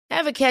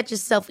Ever catch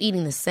yourself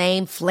eating the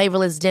same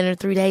flavorless dinner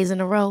 3 days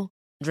in a row?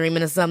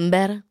 Dreaming of something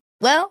better?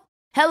 Well,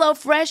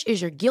 HelloFresh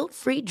is your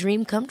guilt-free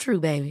dream come true,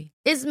 baby.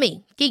 It's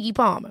me, Keke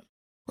Palmer.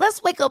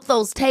 Let's wake up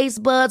those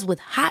taste buds with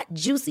hot,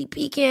 juicy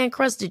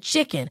pecan-crusted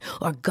chicken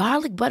or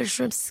garlic butter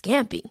shrimp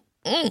scampi.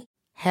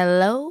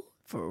 Hello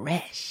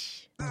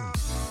Fresh.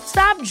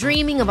 Stop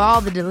dreaming of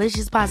all the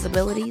delicious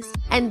possibilities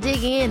and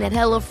dig in at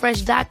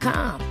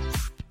HelloFresh.com.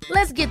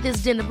 Let's get this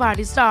dinner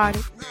party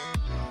started.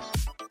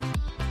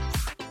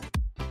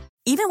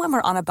 Even when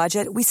we're on a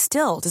budget, we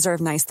still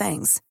deserve nice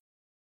things.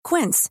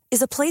 Quince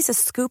is a place to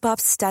scoop up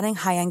stunning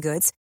high-end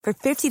goods for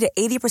 50 to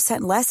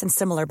 80% less than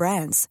similar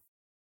brands.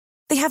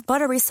 They have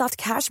buttery soft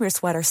cashmere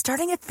sweaters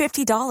starting at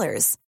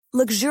 $50,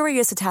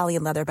 luxurious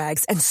Italian leather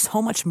bags, and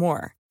so much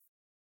more.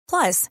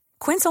 Plus,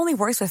 Quince only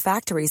works with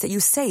factories that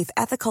use safe,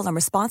 ethical, and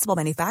responsible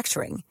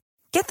manufacturing.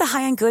 Get the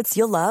high-end goods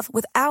you'll love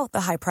without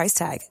the high price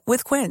tag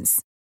with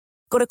Quince.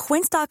 Go to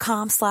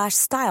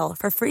quince.com/style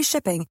for free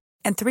shipping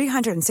and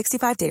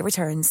 365-day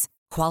returns.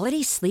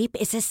 Quality sleep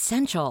is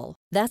essential.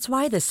 That's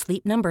why the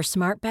Sleep Number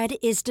Smart Bed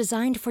is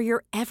designed for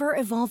your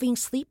ever-evolving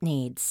sleep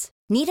needs.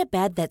 Need a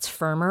bed that's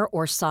firmer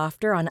or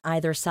softer on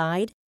either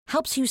side?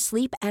 Helps you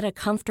sleep at a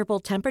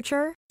comfortable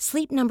temperature?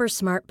 Sleep Number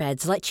Smart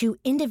Beds let you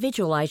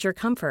individualize your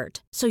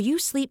comfort, so you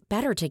sleep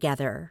better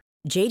together.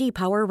 J.D.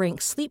 Power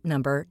ranks Sleep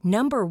Number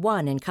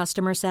 #1 in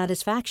customer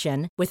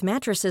satisfaction with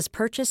mattresses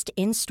purchased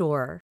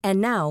in-store.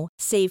 And now,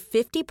 save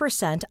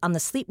 50% on the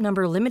Sleep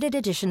Number Limited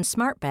Edition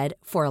Smart Bed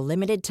for a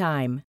limited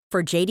time.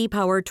 For J.D.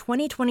 Power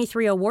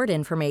 2023 award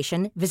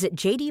information, visit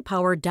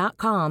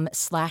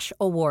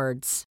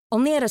jdpower.com/awards.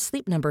 Only at a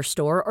Sleep Number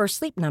store or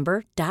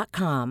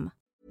sleepnumber.com.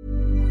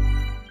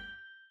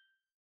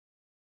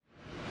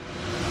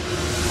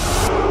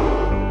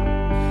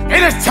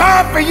 It is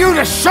time for you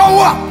to show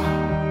up.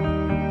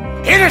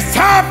 It is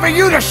time for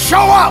you to show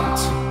out.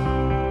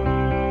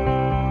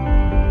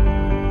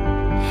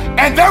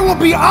 And there will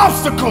be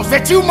obstacles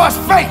that you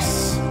must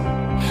face.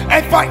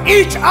 And for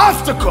each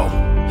obstacle,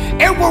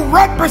 it will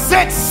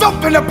represent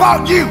something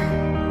about you.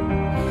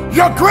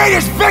 Your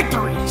greatest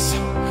victories,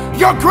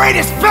 your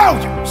greatest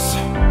failures.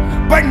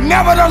 But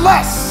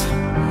nevertheless,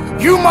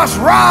 you must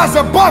rise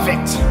above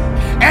it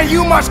and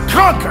you must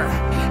conquer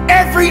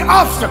every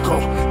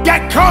obstacle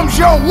that comes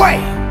your way.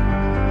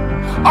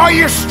 Are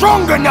you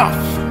strong enough?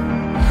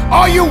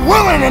 Are you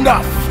willing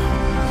enough?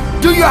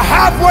 Do you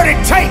have what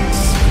it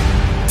takes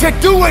to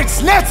do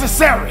what's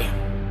necessary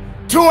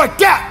to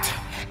adapt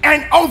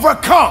and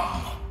overcome?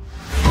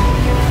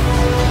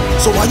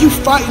 So while you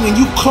fighting and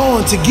you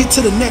clawing to get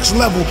to the next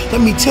level, let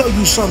me tell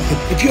you something.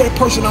 If you're a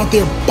person out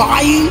there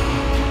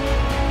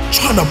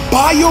trying to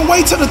buy your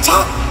way to the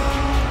top,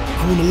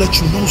 I want to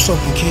let you know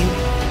something, King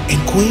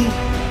and Queen.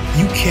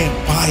 You can't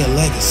buy a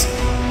legacy.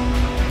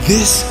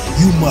 This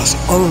you must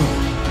earn.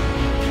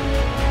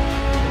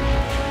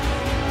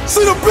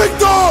 See the big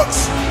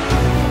dogs,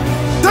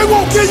 they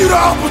won't give you the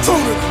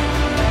opportunity.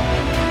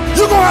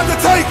 You're gonna have to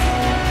take it.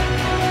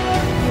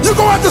 You're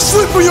gonna have to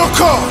sleep in your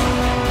car.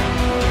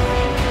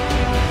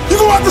 You're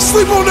gonna have to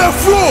sleep on that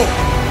floor.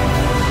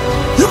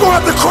 You're gonna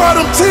have to cry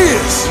them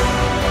tears.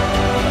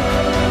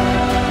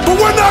 But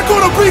we're not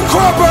gonna be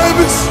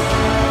crybabies.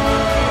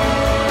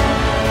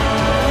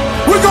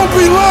 We're gonna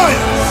be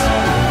lions.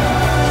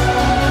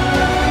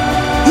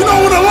 You know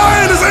when a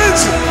lion is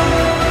injured,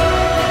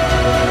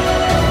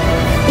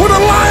 when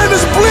a lion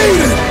is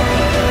bleeding,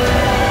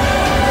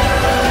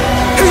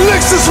 he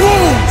licks his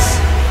wounds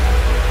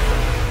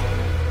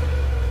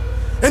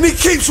and he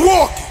keeps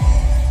walking.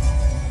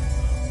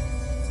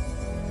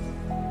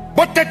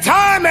 But the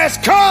time has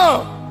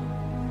come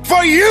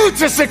for you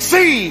to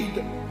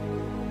succeed,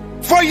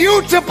 for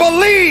you to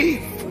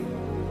believe,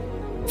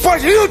 for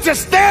you to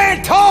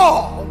stand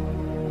tall,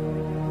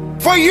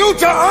 for you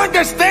to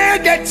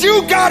understand that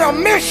you got a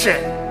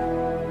mission.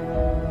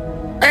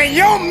 And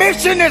your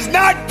mission is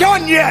not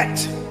done yet.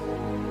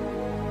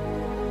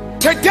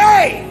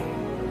 Today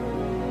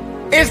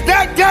is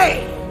that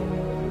day.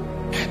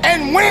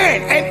 And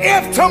when and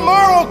if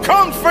tomorrow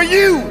comes for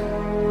you,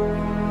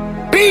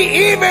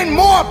 be even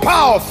more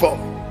powerful.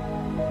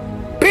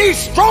 Be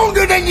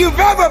stronger than you've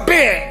ever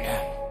been.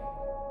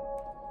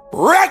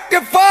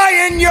 Rectify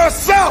in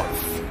yourself.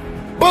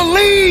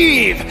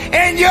 Believe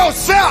in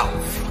yourself.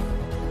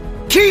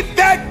 Keep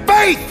that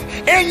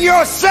faith in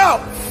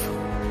yourself.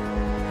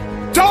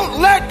 Don't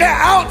let the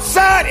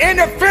outside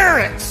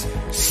interference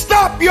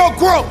stop your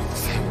growth.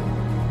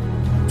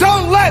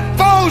 Don't let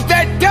those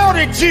that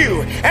doubted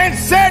you and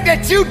said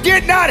that you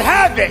did not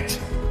have it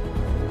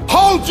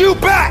hold you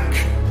back.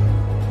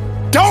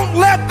 Don't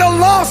let the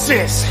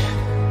losses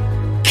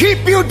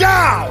keep you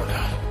down.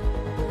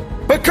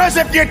 Because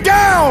if you're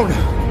down,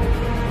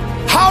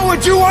 how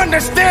would you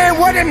understand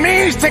what it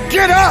means to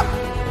get up?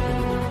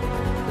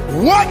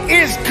 What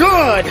is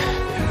good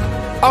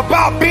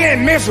about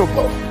being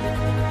miserable?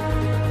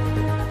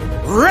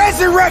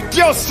 Resurrect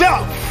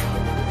yourself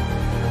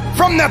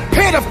from the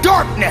pit of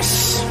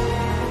darkness,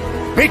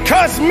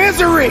 because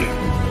misery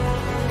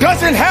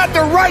doesn't have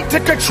the right to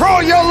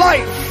control your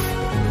life.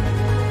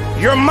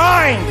 your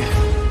mind,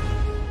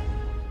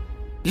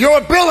 your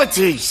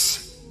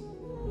abilities,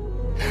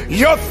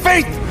 your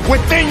faith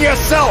within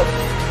yourself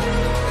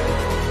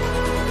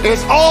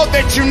is all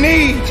that you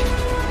need.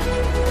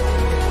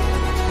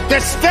 The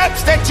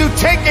steps that you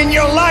take in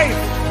your life,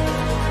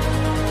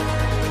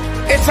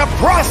 it's a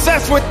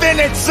process within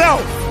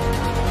itself.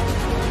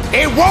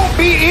 It won't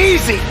be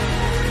easy,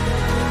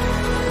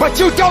 but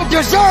you don't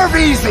deserve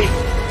easy.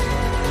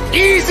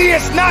 Easy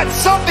is not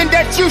something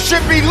that you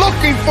should be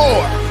looking for.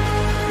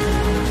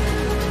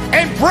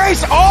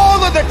 Embrace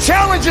all of the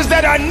challenges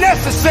that are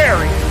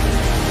necessary,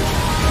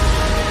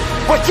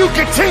 but you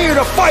continue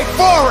to fight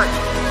forward.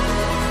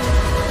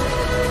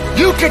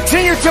 You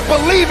continue to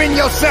believe in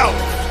yourself.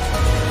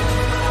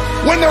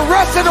 When the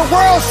rest of the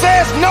world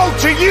says no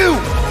to you,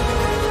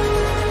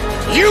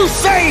 you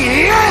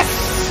say yes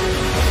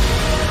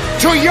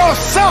to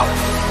yourself.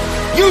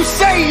 You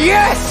say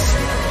yes,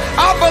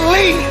 I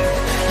believe.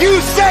 You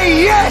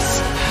say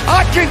yes,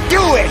 I can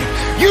do it.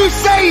 You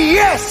say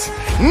yes,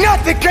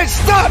 nothing can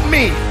stop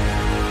me.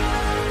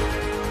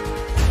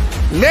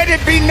 Let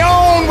it be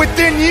known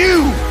within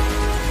you.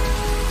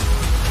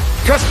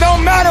 Because no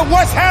matter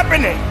what's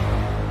happening,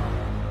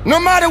 no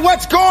matter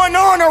what's going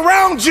on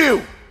around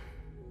you,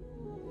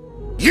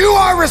 you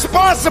are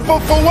responsible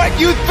for what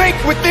you think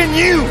within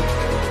you.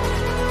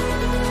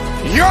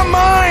 Your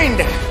mind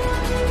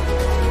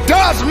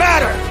does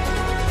matter.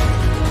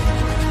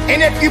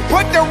 And if you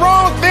put the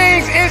wrong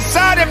things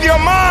inside of your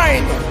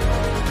mind,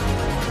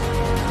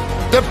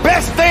 the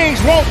best things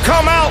won't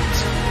come out.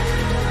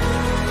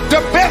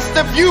 The best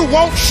of you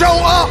won't show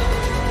up.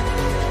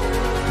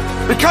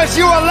 Because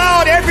you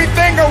allowed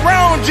everything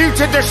around you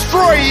to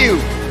destroy you.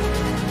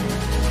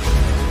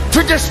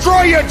 To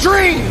destroy your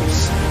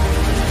dreams.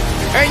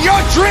 And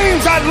your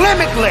dreams are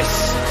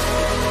limitless.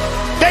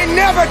 They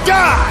never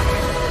die.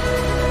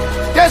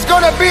 There's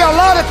gonna be a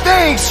lot of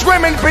things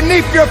swimming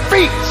beneath your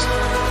feet.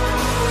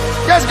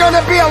 There's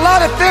gonna be a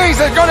lot of things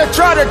that's gonna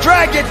try to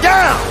drag you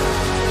down.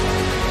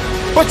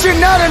 But you're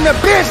not in the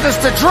business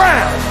to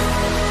drown.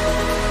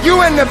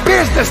 You're in the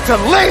business to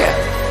live.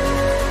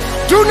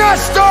 Do not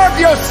starve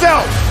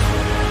yourself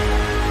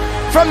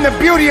from the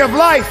beauty of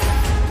life.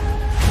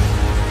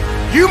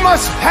 You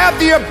must have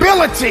the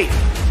ability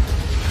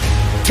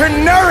to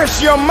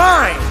nourish your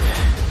mind.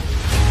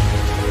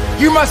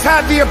 You must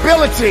have the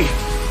ability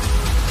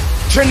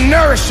to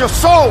nourish your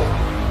soul.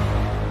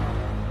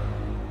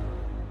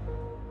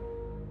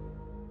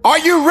 Are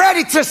you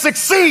ready to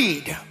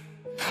succeed?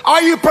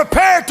 Are you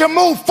prepared to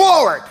move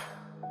forward?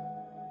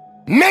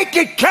 Make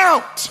it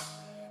count.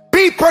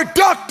 Be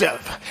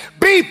productive.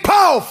 Be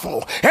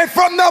powerful. And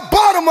from the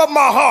bottom of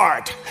my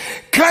heart,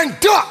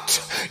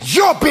 conduct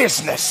your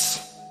business.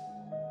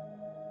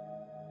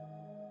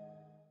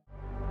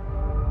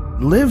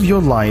 Live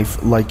your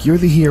life like you're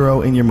the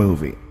hero in your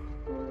movie.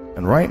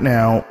 And right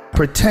now,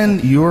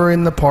 pretend you're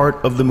in the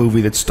part of the movie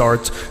that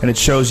starts and it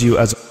shows you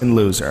as a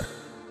loser.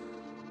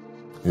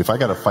 If I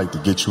got to fight to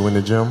get you in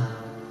the gym,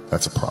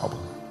 that's a problem.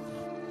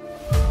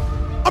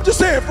 I'm just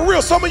saying, for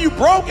real, some of you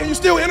broke and you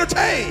still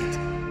entertained.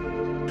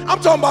 I'm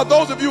talking about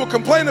those of you who are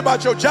complaining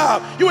about your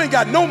job. You ain't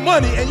got no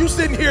money and you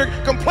sitting here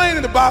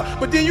complaining about,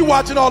 but then you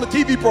watching all the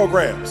TV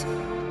programs.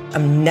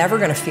 I'm never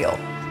gonna feel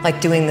like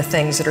doing the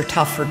things that are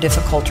tough or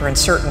difficult or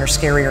uncertain or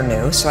scary or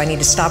new, so I need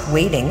to stop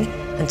waiting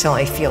until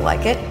I feel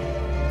like it.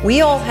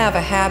 We all have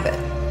a habit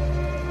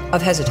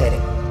of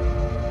hesitating.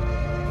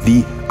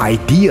 The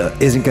idea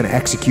isn't going to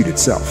execute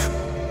itself.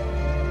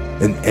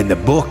 And the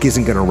book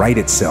isn't going to write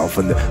itself.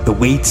 And the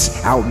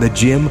weights out in the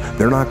gym,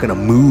 they're not going to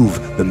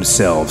move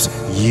themselves.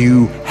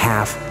 You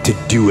have to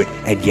do it,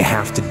 and you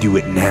have to do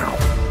it now.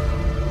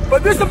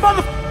 But there's a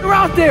motherfucker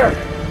out there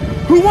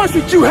who wants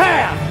what you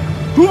have,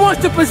 who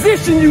wants the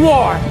position you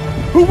are,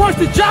 who wants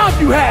the job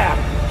you have,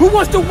 who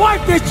wants the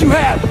wife that you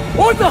have,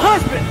 or the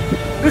husband.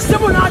 There's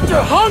someone out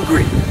there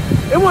hungry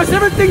and wants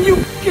everything you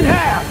can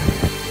have.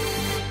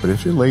 But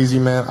if you're lazy,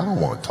 man, I don't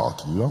want to talk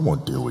to you. I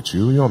won't deal with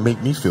you. You're going to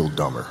make me feel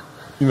dumber.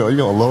 You know, you're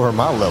going to lower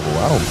my level.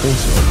 I don't think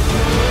so.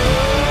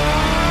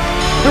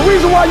 The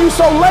reason why you're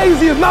so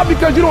lazy is not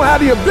because you don't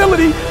have the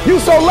ability. You're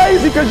so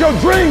lazy because your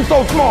dream's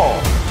so small.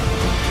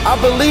 I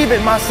believe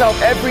in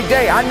myself every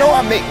day. I know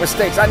I make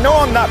mistakes. I know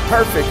I'm not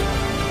perfect.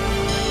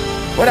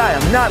 But I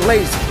am not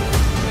lazy.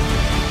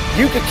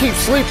 You can keep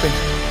sleeping.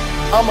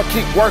 I'm going to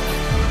keep working.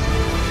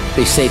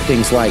 They say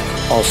things like,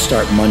 I'll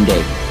start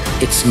Monday.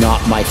 It's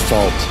not my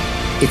fault.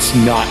 It's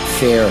not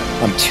fair.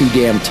 I'm too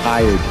damn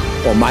tired.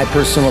 Or my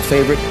personal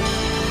favorite,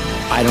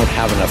 I don't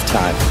have enough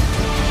time.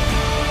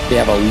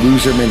 They have a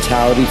loser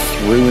mentality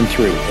through and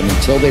through. And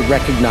until they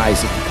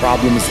recognize that the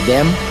problem is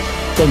them,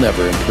 they'll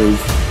never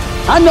improve.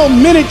 I know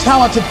many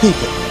talented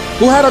people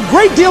who had a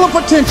great deal of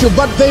potential,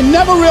 but they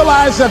never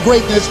realized their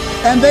greatness,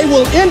 and they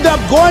will end up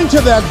going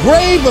to their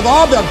grave with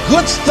all their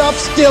good stuff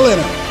still in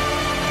them.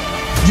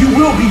 You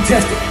will be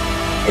tested.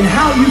 And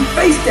how you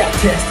face that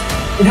test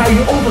and how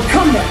you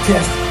overcome that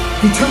test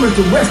determines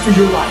the rest of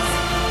your life.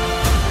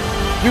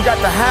 You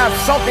got to have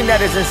something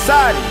that is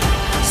inside of you,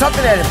 something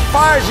that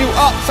fires you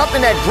up,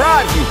 something that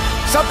drives you,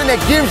 something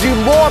that gives you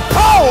more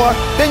power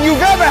than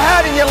you've ever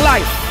had in your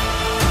life.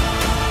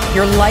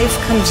 Your life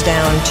comes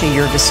down to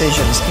your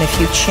decisions, and if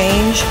you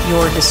change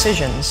your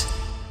decisions,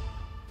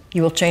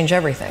 you will change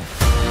everything.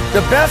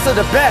 The best of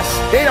the best,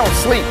 they don't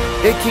sleep.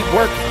 They keep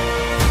working.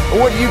 But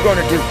what are you going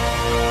to do?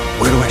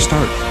 Where do I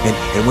start?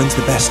 And when's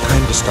the best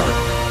time to start?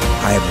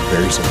 I have a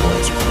very simple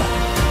answer for that.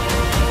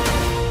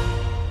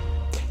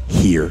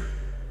 Here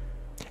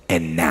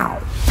and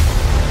now.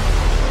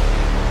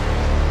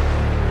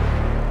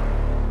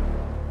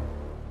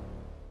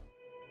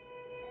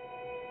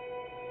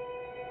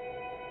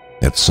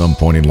 At some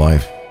point in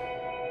life,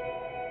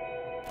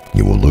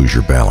 you will lose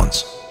your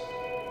balance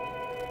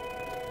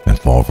and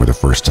fall for the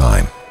first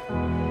time.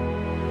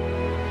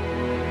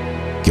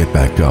 Get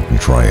back up and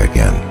try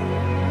again.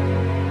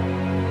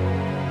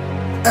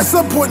 At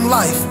some point in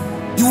life,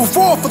 you will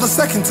fall for the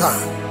second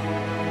time.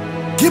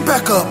 Get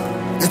back up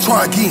and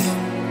try again.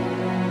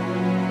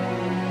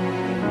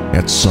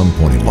 At some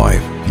point in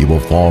life, you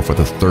will fall for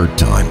the third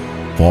time,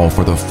 fall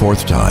for the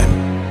fourth time.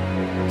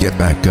 Get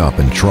back up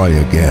and try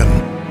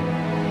again.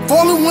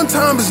 Falling one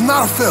time is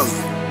not a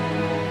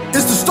failure.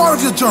 It's the start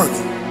of your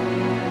journey.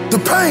 The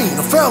pain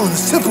of failing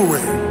is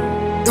temporary.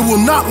 It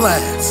will not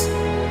last.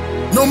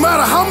 No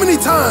matter how many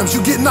times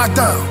you get knocked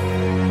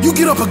down, you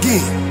get up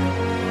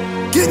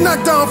again. Get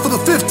knocked down for the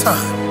fifth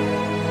time.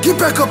 Get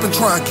back up and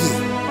try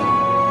again.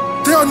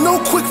 There are no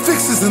quick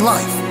fixes in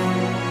life.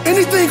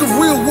 Anything of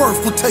real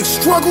worth will take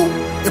struggle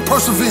and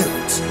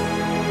perseverance.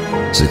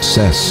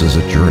 Success is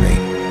a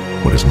journey.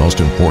 What is most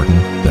important,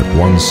 that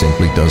one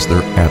simply does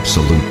their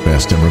absolute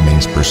best and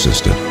remains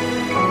persistent.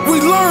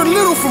 We learn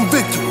little from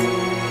victory,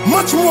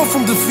 much more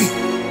from defeat.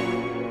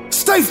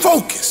 Stay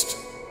focused.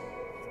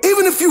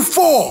 Even if you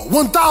fall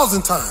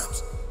 1,000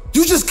 times,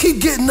 you just keep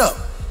getting up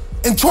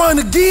and trying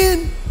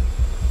again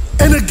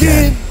and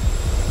again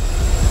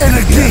and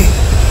again.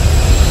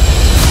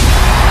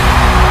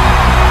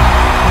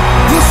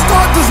 Your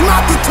start does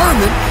not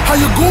determine how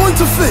you're going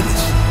to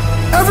finish.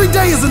 Every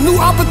day is a new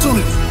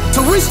opportunity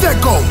to reach that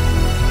goal,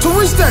 to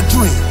reach that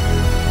dream.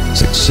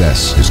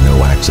 Success is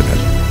no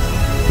accident.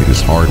 It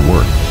is hard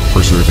work,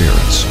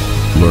 perseverance,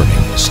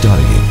 learning,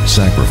 studying,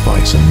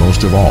 sacrifice, and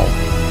most of all,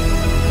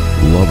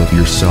 love of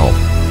yourself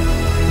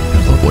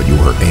and love what you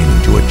are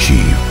aiming to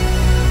achieve.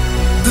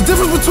 The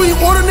difference between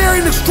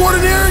ordinary and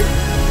extraordinary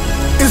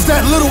is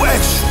that little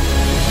extra.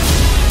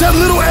 That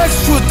little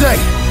extra day.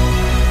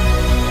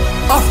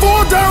 I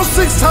fall down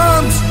 6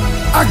 times,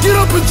 I get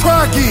up and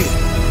try again.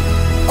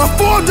 I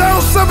fall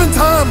down 7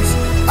 times,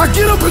 I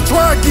get up and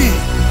try again.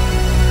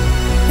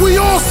 We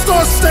all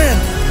start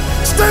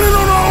standing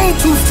on our own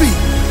 2 feet,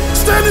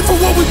 standing for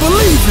what we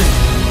believe in,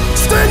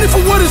 standing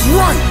for what is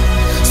right,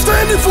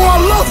 standing for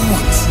our loved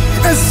ones,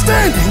 and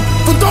standing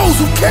for those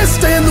who can't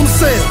stand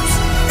themselves,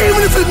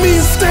 even if it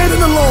means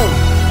standing alone.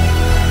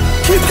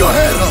 Keep your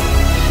head up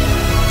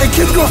and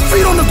keep your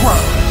feet on the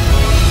ground,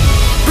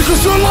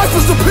 because your life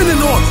is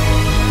dependent on it.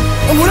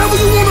 And whatever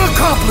you want to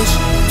accomplish,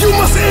 you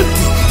must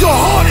empty your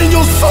heart and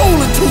your soul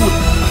into it.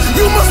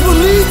 You must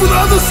believe when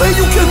others say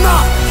you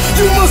cannot.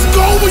 You must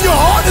go when your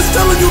heart is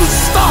telling you to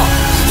stop.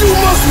 You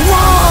must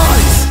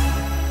rise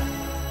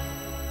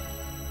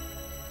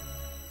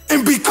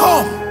and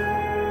become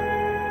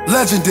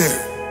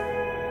legendary.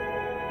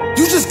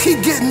 You just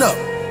keep getting up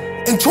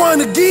and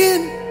trying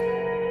again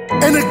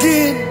and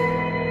again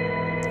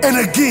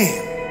and again.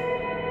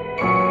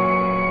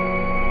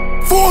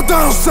 Fall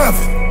down 7.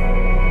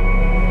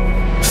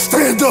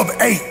 Stand up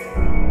 8.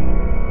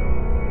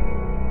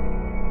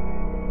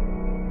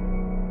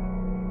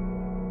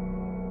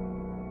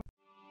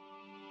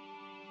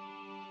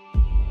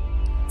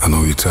 I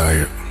know you're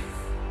tired.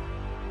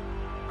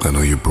 I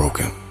know you're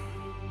broken.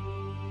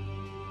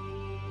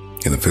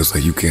 And it feels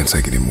like you can't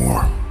take it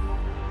anymore.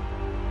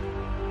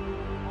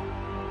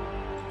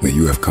 That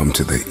you have come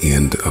to the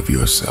end of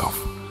yourself.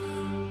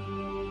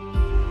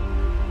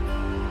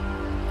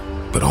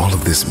 But all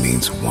of this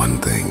means one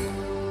thing.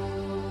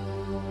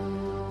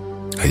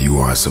 That you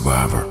are a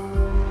survivor.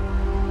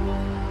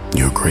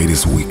 Your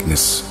greatest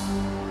weakness,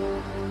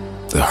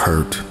 the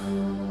hurt,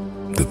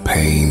 the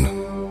pain,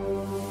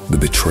 the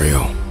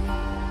betrayal,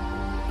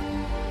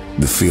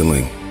 the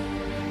feeling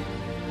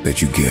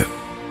that you get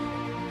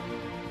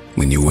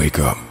when you wake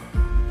up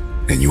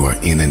and you are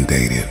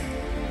inundated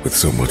with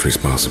so much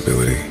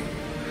responsibility.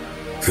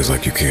 Feels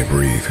like you can't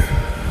breathe.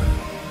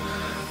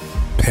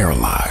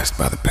 Paralyzed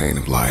by the pain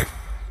of life.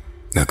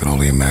 I can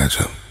only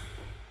imagine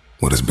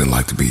what it's been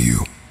like to be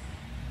you.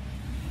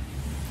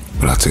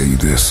 But I'll tell you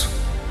this,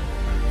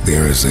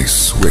 there is a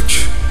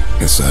switch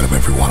inside of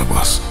every one of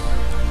us.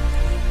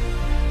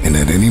 And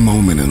at any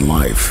moment in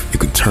life, you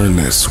can turn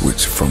that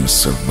switch from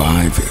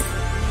surviving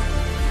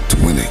to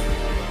winning.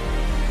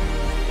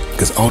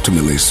 Because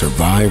ultimately,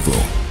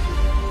 survival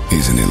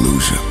is an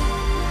illusion.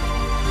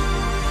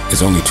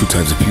 There's only 2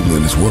 types of people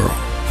in this world.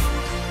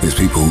 There's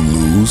people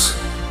who lose,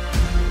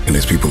 and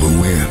there's people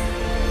who win.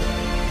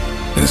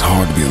 And it's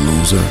hard to be a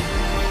loser,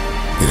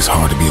 and it's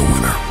hard to be a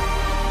winner.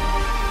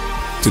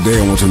 Today,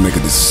 I want you to make a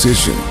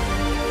decision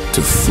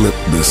to flip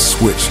the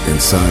switch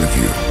inside of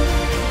you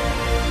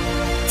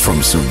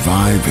from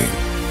surviving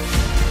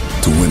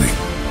to winning.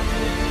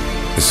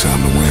 It's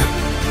time to win.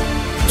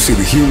 See,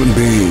 the human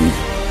being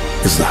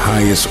is the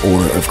highest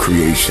order of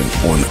creation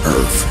on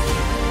earth.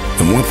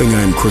 And one thing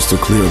I am crystal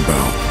clear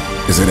about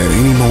is that at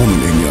any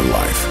moment in your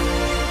life,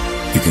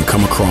 you can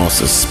come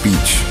across a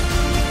speech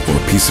or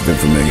a piece of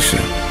information,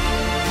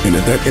 and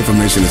if that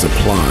information is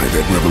applied,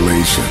 that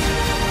revelation,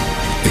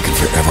 it can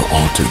forever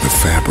alter the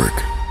fabric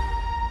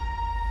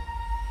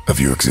of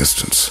your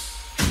existence.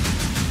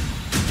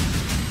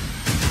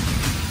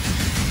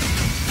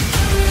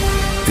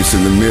 It's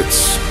in the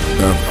midst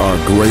of our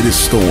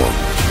greatest storm.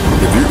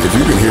 If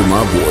you can hear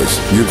my voice,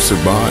 you've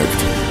survived.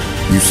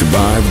 You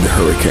survived the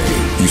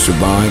hurricane. You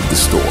survived the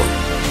storm.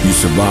 You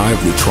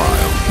survived the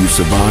trial. You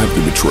survived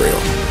the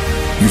betrayal.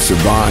 You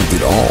survived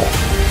it all.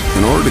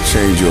 In order to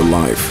change your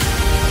life,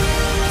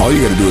 all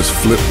you gotta do is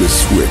flip this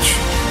switch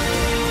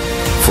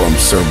from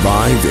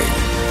surviving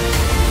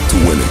to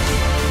winning.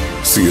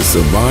 See, a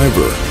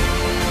survivor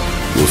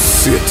will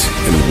sit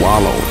and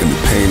wallow in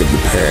the pain of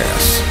the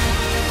past,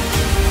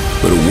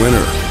 but a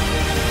winner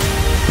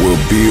will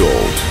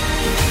build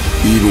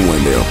even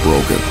when they are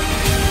broken.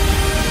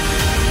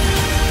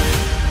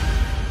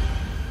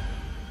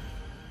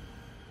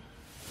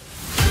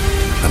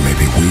 I may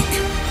be weak,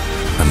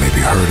 I may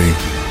be hurting,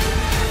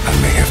 I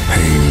may have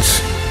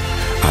pains,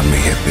 I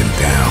may have been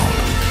down,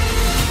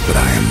 but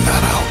I am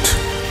not out.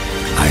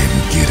 I am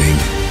getting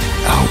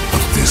out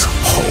of this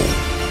hole.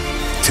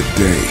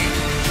 Today,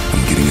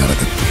 I'm getting out of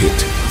the pit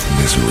of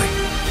misery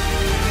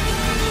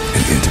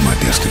and into my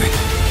destiny.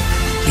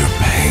 Your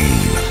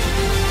pain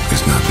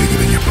is not bigger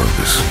than your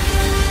purpose.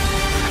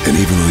 And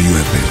even though you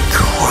have been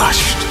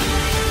crushed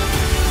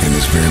in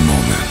this very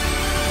moment,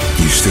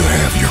 you still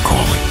have your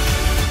calling.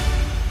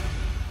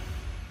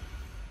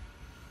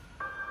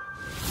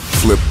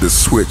 Flip the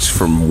switch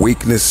from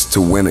weakness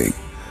to winning,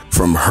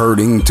 from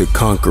hurting to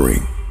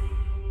conquering,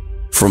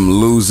 from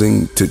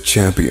losing to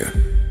champion.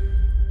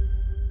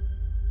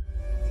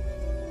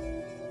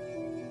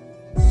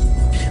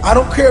 I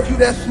don't care if you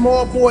that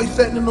small boy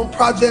sitting in them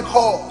project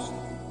halls.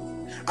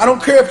 I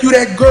don't care if you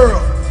that girl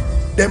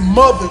that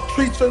mother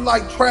treats her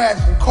like trash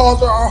and calls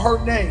her out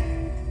her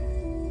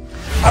name.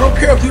 I don't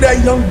care if you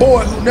that young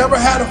boy who never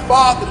had a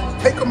father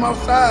to take him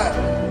outside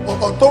or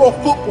throw a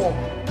football.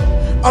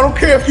 I don't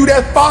care if you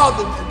that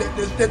father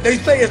that they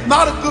say is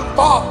not a good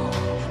father,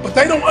 but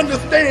they don't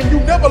understand you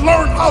never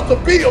learned how to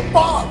be a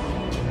father.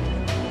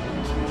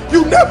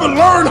 You never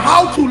learned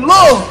how to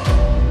love.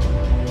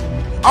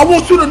 I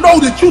want you to know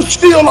that you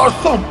still are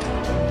something.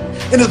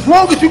 And as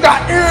long as you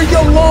got air in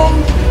your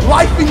lungs,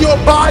 life in your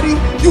body,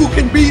 you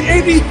can be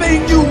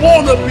anything you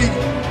want to be.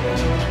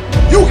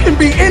 You can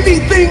be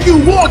anything you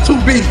want to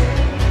be.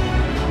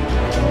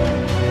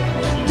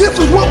 This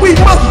is what we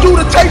must do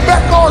to take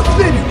back our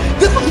city.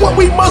 This is what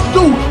we must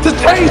do to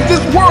change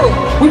this world.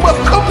 We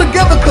must come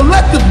together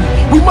collectively.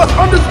 We must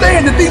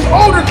understand that these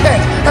older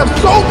cats have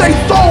sold their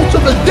soul to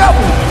the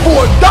devil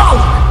for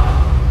 $1.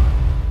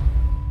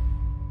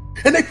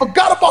 And they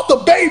forgot about the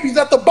babies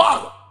at the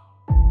bottom.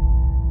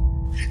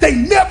 They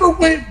never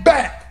went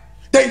back.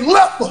 They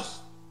left us.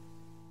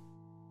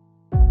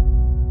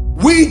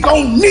 We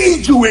don't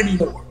need you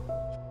anymore.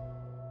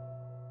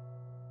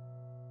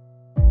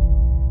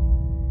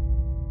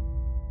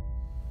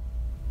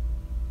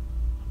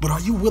 But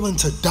are you willing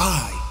to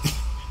die?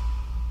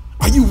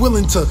 Are you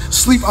willing to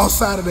sleep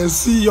outside of that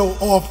CEO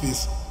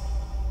office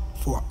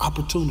for an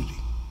opportunity?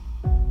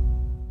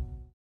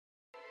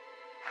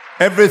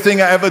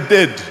 Everything I ever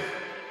did,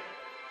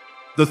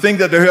 the thing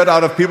that I heard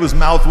out of people's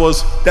mouth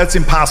was, that's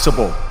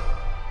impossible.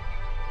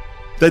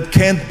 That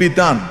can't be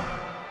done.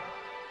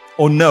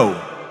 Or no.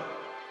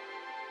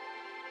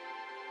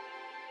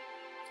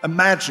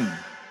 Imagine,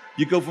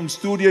 you go from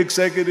studio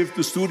executive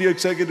to studio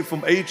executive,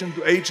 from agent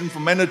to agent,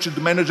 from manager to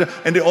manager,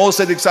 and they all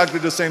said exactly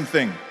the same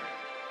thing.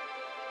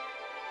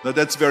 Now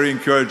that's very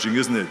encouraging,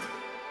 isn't it?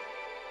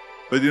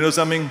 But you know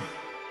something?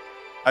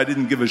 I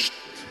didn't give a shit.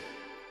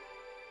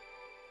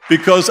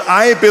 Because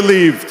I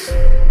believed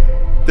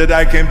that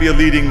I can be a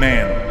leading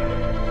man.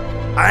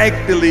 I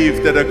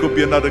believed that I could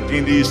be another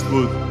Clint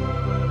Eastwood,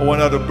 or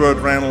another Burt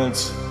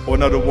Reynolds, or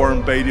another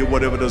Warren Beatty, or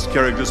whatever those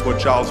characters were,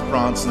 Charles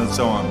Bronson and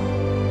so on.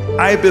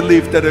 I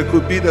believed that I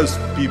could be those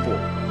people.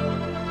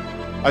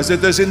 I said,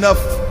 there's enough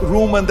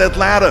room on that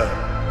ladder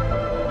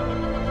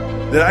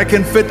that I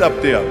can fit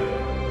up there.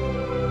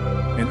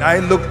 And I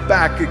looked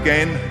back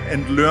again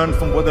and learned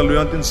from what I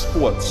learned in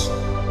sports.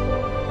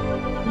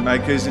 In my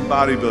case, in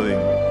bodybuilding.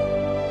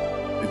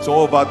 It's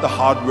all about the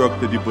hard work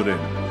that you put in.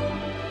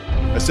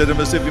 I said to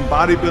myself, in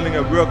bodybuilding,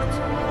 I worked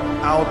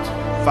out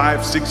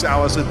 5-6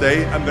 hours a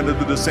day. I'm going to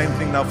do the same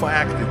thing now for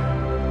acting.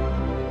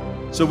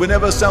 So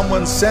whenever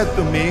someone said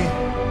to me,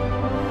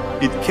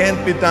 it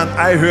can't be done,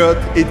 I heard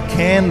it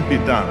can be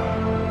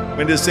done.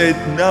 When they said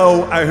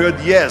no, I heard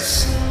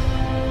yes.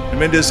 And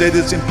when they said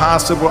it's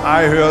impossible,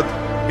 I heard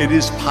it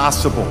is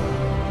possible.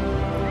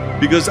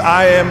 Because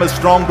I am a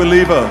strong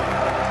believer.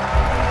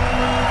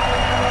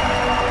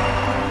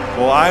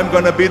 Well, I'm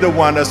going to be the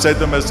one, I said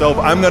to myself,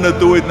 I'm going to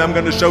do it and I'm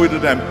going to show it to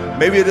them.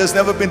 Maybe it has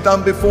never been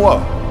done before.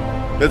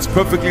 That's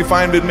perfectly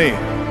fine with me.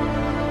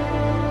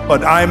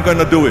 But I'm going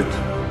to do it.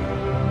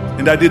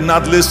 And I did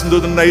not listen to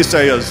the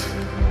naysayers.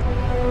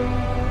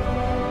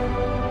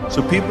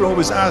 So people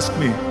always ask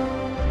me,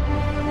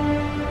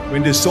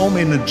 when they saw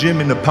me in the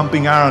gym in the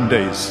pumping iron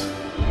days,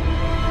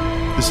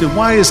 they said,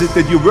 why is it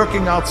that you're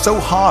working out so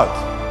hard?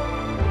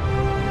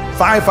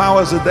 5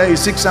 hours a day,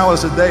 6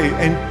 hours a day,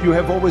 and you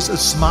have always a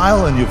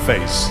smile on your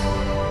face.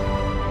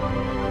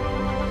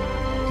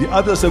 The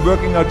others are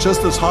working out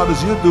just as hard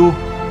as you do,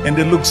 and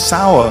they look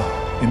sour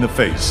in the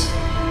face.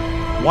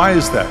 Why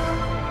is that?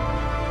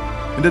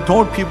 And I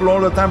told people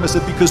all the time, I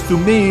said, because to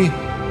me,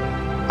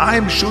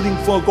 I'm shooting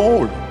for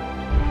gold.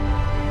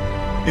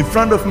 In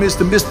front of me is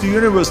the Mr.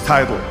 Universe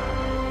title.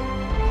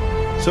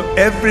 So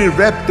every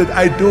rep that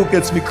I do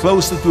gets me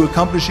closer to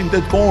accomplishing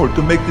that goal,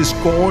 to make this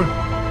goal,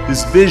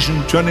 this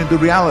vision turn into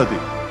reality.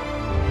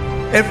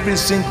 Every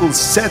single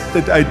set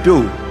that I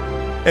do,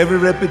 every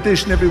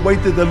repetition, every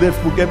weight that I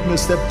lift will get me a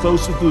step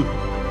closer to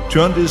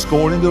turn this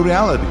goal into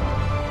reality.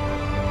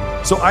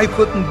 So I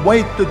couldn't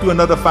wait to do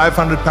another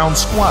 500-pound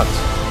squat.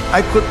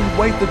 I couldn't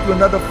wait to do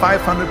another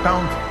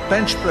 500-pound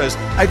bench press.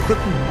 I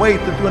couldn't wait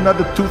to do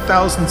another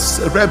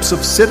 2,000 reps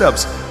of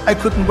sit-ups. I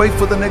couldn't wait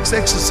for the next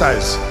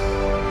exercise,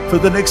 for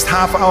the next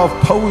half hour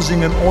of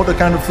posing and all the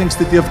kind of things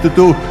that you have to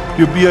do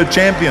to be a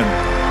champion.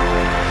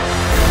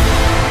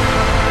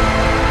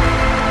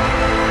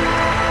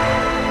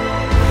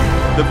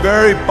 The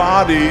very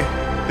body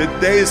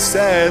that they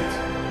said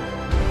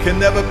can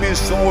never be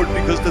sold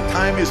because the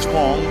time is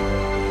wrong.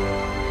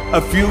 A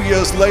few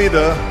years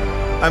later,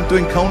 I'm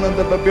doing Conan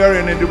the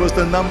Barbarian, and it was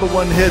the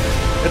 #1 hit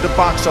at the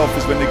box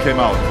office when it came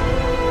out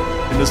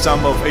in the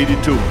summer of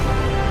 '82.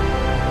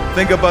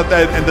 Think about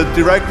that. And the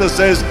director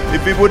says,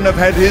 if we wouldn't have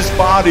had his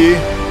body,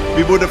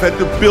 we would have had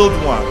to build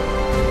one.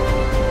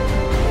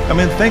 I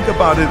mean, think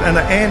about it. And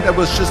at the end, I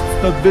was just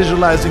not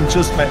visualizing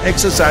just my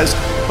exercise,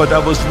 but I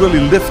was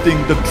really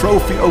lifting the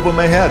trophy over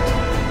my head.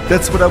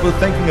 That's what I was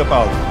thinking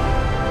about.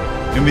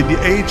 And with the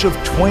age of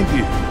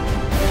 20,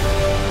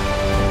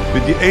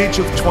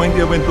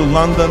 I went to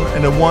London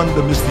and I won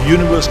the Mr.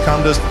 Universe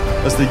contest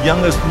as the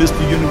youngest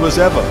Mr. Universe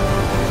ever.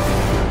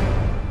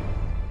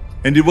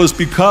 And it was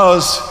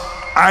because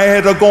I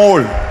had a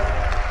goal.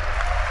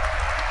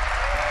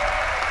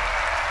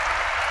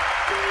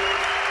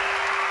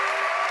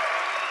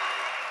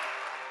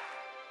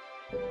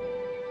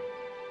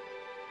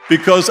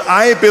 Because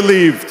I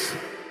believed.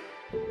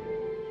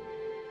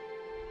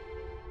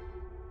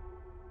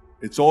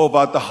 It's all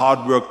about the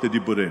hard work that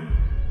you put in.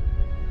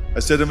 I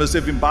said to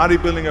myself, in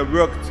bodybuilding, I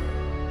worked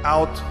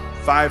out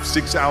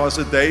 5-6 hours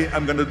a day.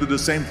 I'm going to do the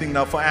same thing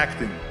now for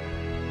acting.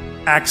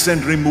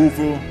 Accent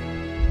removal,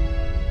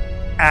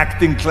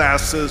 acting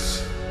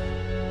classes,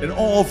 and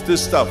all of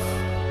this stuff,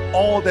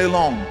 all day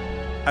long.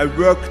 I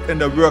worked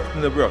and I worked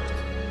and I worked.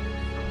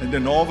 And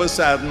then all of a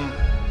sudden,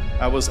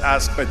 I was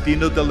asked by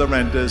Dino De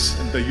Laurentiis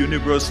in the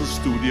Universal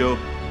Studio,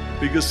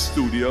 biggest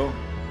studio,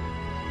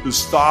 to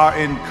star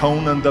in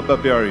Conan the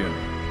Barbarian.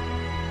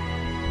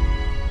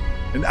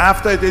 And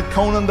after I did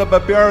Conan the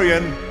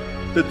Barbarian,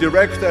 the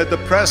director at the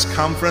press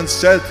conference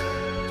said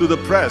to the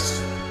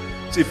press,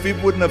 if we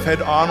wouldn't have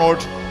had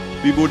Arnold,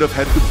 we would have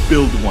had to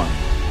build one.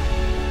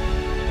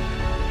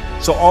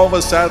 So all of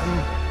a sudden,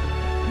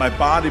 my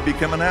body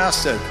became an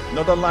asset,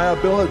 not a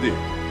liability.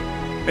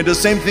 And the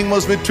same thing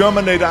was with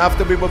Terminator.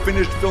 After we were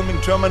finished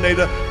filming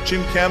Terminator,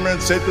 Jim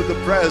Cameron said to the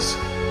press,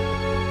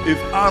 if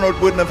Arnold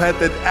wouldn't have had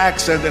that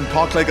accent and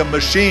talked like a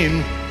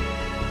machine,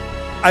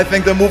 I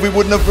think the movie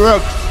wouldn't have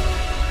worked.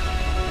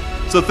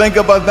 So think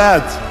about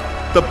that.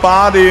 The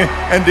body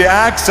and the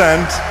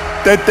accent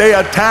that they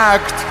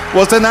attacked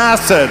was an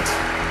asset.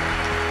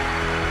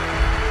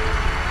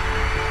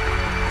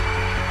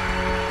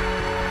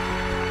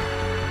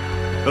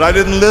 But I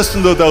didn't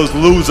listen to those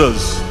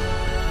losers.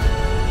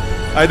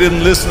 I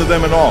didn't listen to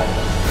them at all.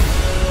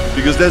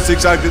 Because that's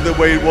exactly the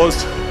way it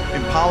was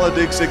in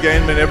politics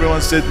again, when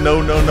everyone said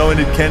no, no, no, and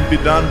it can't be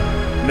done.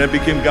 And I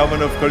became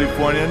governor of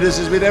California. And this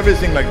is with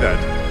everything like that.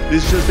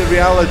 This is just the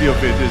reality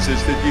of it, is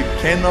that you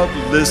cannot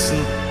listen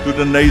to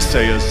the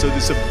naysayers. So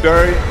this is a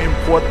very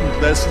important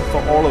lesson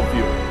for all of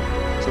you.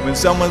 So when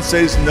someone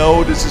says,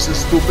 no, this is a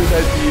stupid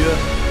idea,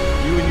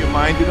 you in your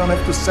mind, you don't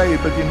have to say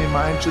it, but in your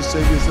mind just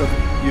say to yourself,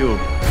 you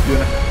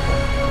know.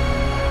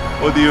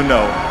 Or do you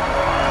know?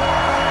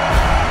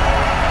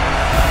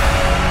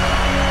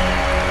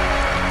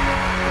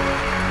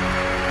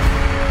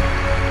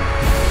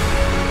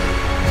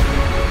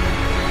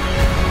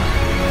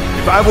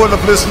 If I would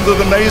have listened to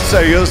the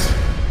naysayers,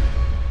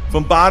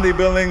 from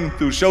bodybuilding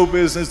to show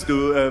business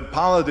to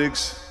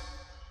politics,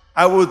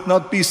 I would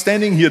not be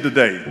standing here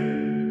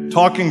today,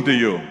 talking to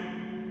you.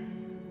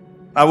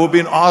 I would be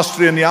in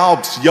Austria in the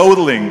Alps,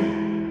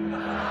 yodeling.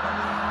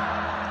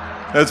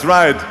 That's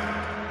right.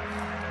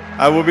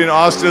 I would be in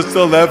Austria,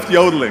 still left,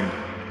 yodeling.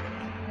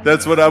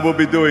 That's what I will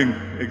be doing,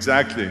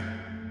 exactly.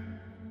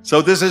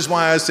 So this is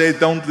why I say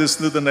don't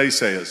listen to the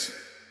naysayers.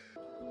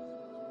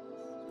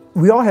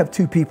 we all have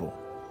two people.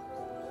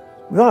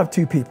 We all have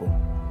two people.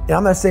 And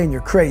I'm not saying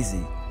you're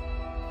crazy.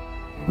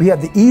 We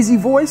have the easy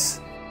voice.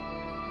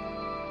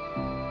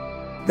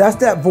 That's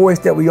that voice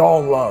that we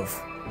all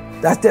love.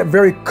 That's that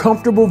very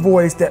comfortable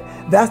voice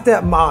that's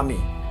that mommy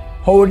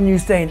holding you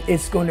saying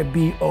it's going to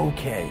be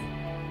okay.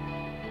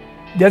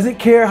 Doesn't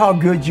care how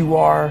good you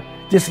are,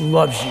 just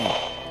loves you.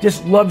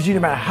 Just loves you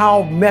no matter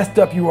how messed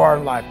up you are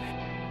in life.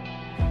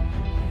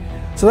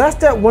 So that's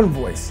that one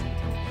voice.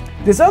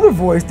 This other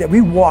voice that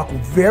we walk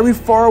very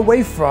far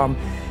away from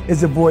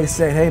is a voice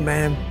saying, hey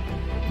man,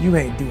 you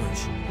ain't doing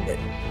shit.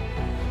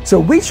 So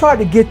we try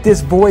to get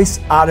this voice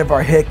out of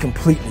our head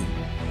completely.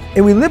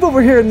 And we live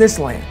over here in this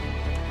land.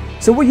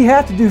 So what you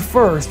have to do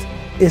first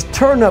is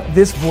turn up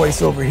this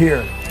voice over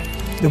here.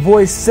 The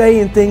voice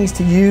saying things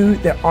to you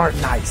that aren't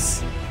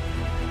nice.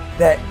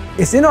 That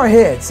it's in our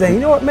head saying, you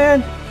know what,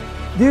 man,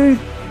 dude,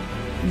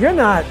 you're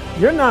not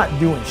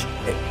doing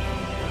shit.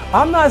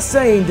 I'm not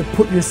saying to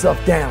put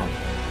yourself down.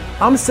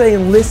 I'm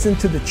saying listen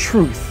to the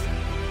truth.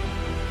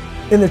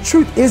 And the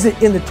truth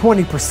isn't in the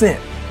 20%.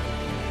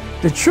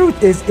 The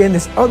truth is in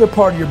this other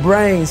part of your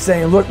brain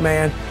saying, look,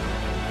 man,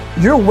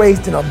 you're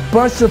wasting a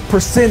bunch of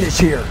percentage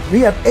here. We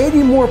have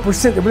 80 more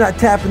percent that we're not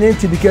tapping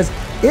into because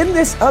in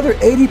this other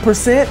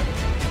 80%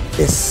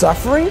 is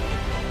suffering,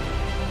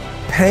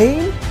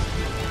 pain,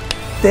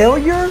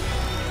 failure,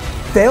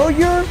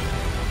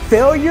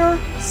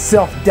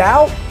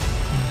 self-doubt,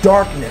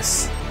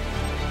 darkness,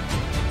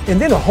 and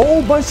then a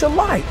whole bunch of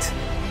light.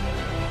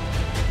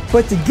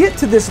 But to get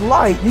to this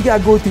light, you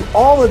gotta go through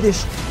all of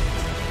this.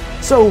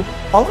 So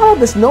a lot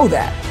of us know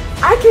that.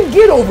 I can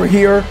get over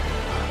here,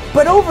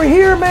 but over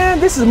here, man,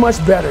 this is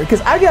much better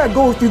because I gotta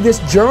go through this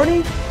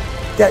journey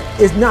that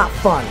is not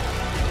fun.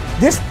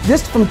 This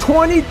from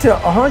 20 to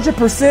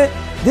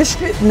 100%, this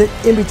shit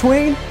in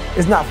between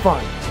is not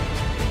fun.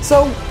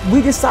 So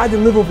we decide to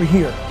live over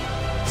here.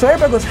 So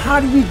everybody goes, how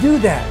do you do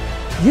that?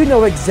 You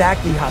know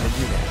exactly how to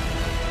do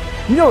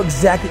that. You know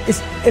exactly,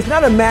 it's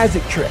not a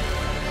magic trick.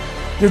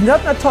 There's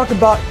nothing I talk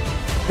about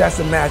that's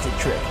a magic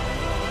trick.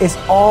 It's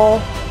all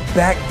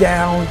back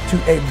down to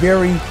a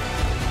very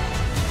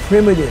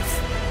primitive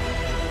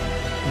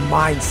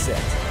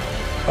mindset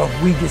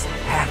of we just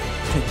have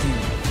to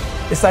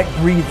do. It's like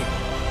breathing.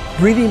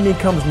 Breathing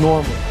becomes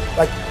normal.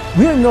 Like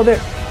we don't know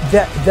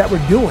that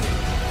we're doing it.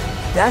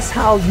 That's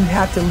how you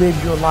have to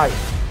live your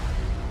life.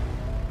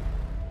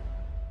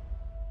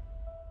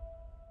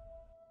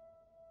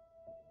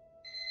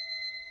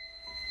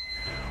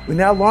 When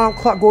that alarm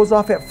clock goes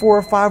off at 4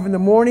 or 5 in the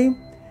morning,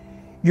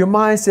 your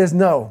mind says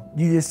no.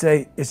 You just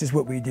say, it's just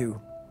what we do.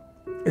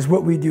 It's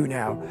what we do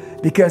now.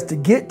 Because to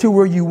get to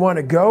where you want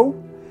to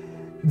go,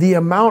 the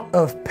amount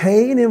of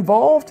pain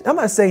involved, I'm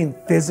not saying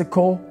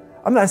physical,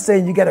 I'm not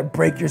saying you got to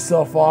break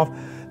yourself off.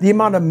 The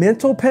amount of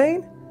mental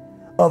pain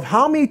of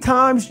how many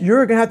times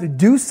you're going to have to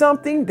do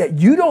something that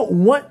you don't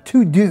want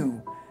to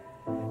do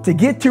to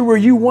get to where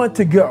you want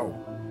to go.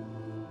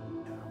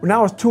 When I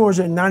was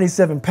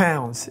 297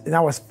 pounds and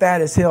I was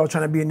fat as hell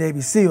trying to be a Navy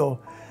SEAL,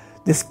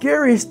 the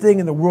scariest thing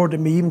in the world to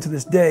me, even to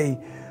this day,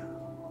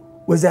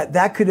 was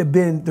that could have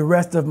been the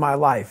rest of my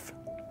life.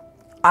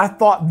 I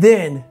thought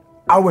then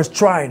I was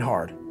trying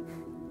hard.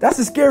 That's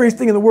the scariest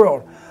thing in the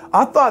world.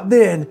 I thought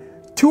then,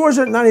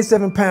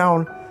 297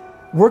 pound,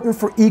 working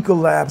for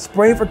Ecolab,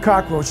 spraying for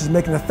cockroaches,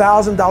 making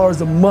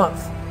 $1,000 a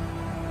month.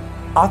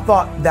 I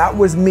thought that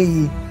was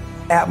me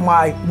at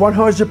my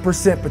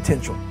 100%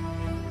 potential.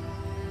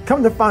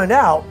 Come to find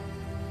out,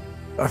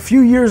 a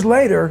few years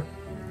later,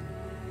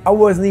 I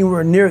wasn't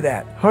anywhere near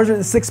that.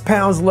 106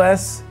 pounds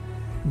less,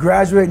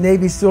 graduated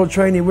Navy SEAL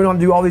training, went on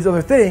to do all these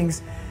other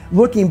things.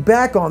 Looking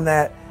back on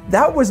that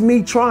was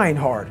me trying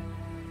hard.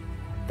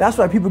 That's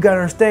why people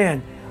gotta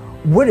understand,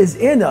 what is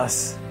in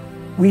us,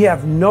 we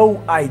have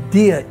no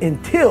idea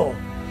until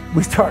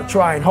we start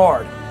trying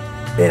hard.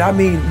 And I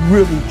mean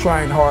really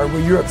trying hard,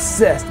 where you're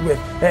obsessed with,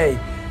 hey,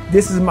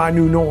 this is my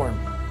new norm.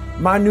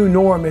 My new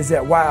norm is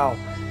that, wow,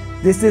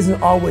 this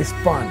isn't always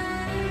fun.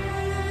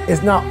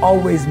 It's not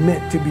always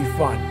meant to be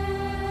fun.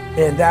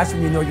 And that's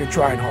when you know you're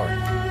trying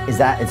hard. Is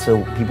that, and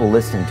so people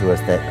listening to us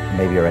that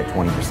maybe are at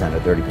 20% or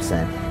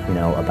 30%, you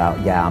know,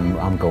 about, yeah,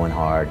 I'm going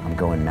hard, I'm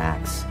going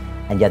max,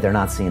 and yet they're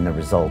not seeing the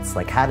results.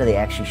 Like, how do they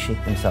actually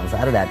shake themselves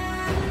out of that?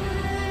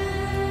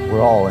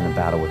 We're all in a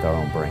battle with our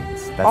own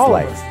brains. That's all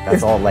life.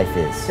 That's all life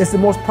is. It's the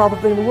most powerful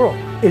thing in the world,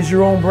 is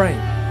your own brain.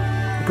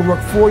 It can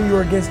work for you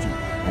or against you.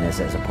 And as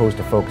opposed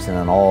to focusing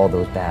on all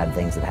those bad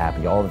things that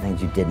happened, all the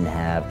things you didn't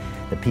have,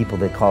 the people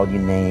that called you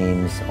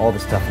names, all the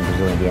stuff in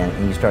Brazil, Indiana,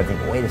 and you start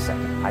thinking, wait a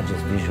second, I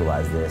just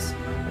visualized this,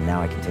 and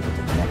now I can take it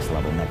to the next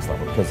level,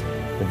 because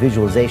the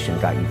visualization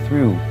got you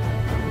through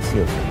the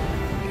SEAL training.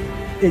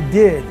 It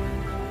did,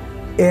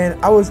 and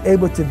I was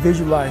able to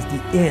visualize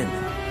the end.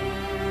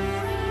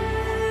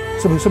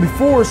 So when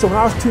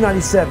I was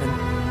 297,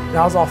 and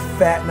I was all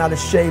fat and out of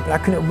shape, and I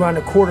couldn't run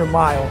a quarter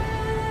mile,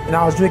 and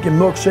I was drinking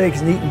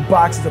milkshakes and eating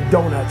boxes of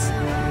donuts,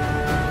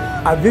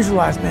 I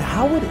visualized, man,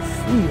 how would it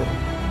feel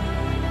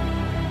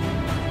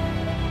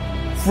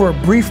for a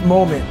brief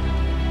moment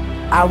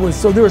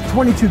So there was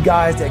 22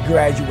 guys that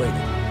graduated.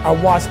 I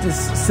watched this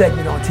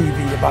segment on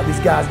TV about these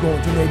guys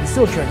going to Navy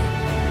SEAL training.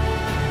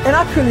 And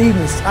I couldn't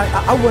even,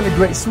 I wasn't a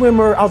great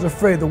swimmer. I was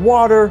afraid of the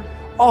water,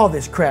 all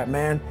this crap,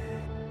 man.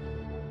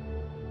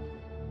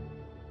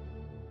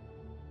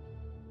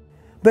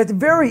 But at the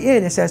very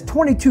end, it says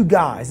 22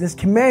 guys. This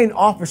commanding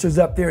officer's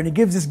up there and he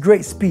gives this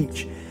great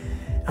speech.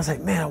 I was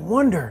like, man, I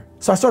wonder.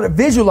 So I started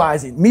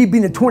visualizing me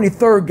being the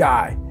 23rd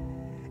guy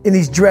in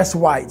these dress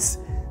whites,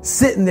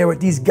 sitting there with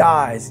these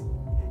guys,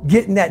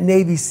 getting that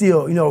Navy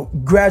SEAL,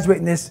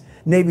 graduating this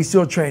Navy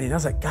SEAL training. I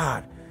was like,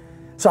 God.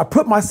 So I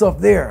put myself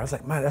there. I was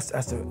like, man,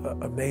 that's an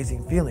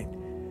amazing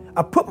feeling.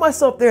 I put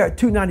myself there at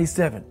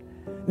 297,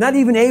 not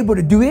even able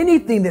to do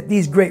anything that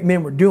these great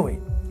men were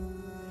doing.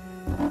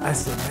 I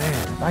said, man,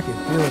 if I could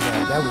feel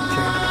that would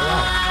change my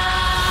life.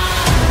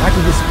 I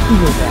could just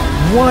feel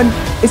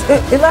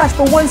that. It lasts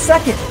for 1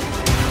 second.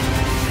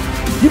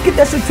 You get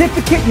that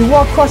certificate, you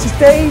walk across the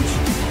stage,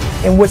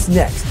 and what's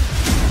next?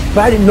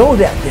 But I didn't know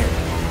that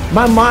then.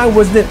 My mind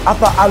was that I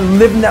thought I'd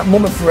live in that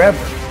moment forever.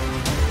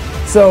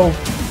 So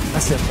I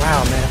said,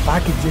 wow, man, if I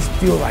could just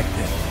feel like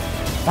that.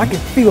 If I could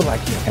feel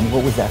like that. And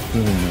what was that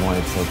feeling you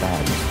wanted so bad?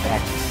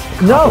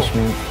 Respect? No,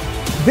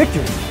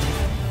 victory.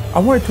 I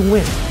wanted to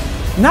win.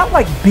 Not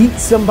like beat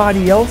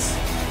somebody else.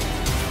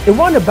 It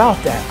wasn't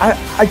about that.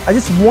 I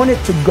just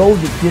wanted to go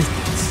the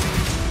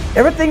distance.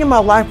 Everything in my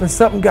life, when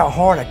something got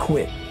hard, I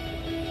quit.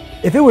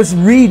 If it was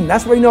reading,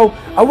 that's where,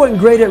 I wasn't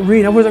great at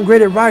reading. I wasn't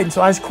great at writing,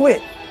 so I just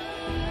quit.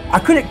 I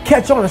couldn't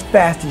catch on as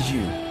fast as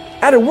you.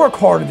 I had to work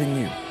harder than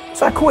you,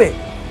 so I quit.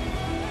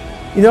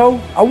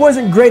 I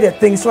wasn't great at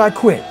things, so I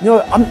quit.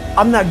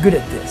 I'm not good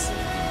at this.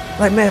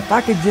 Like, man, if I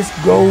could just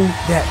go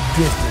that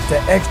distance,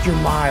 that extra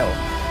mile,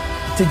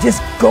 to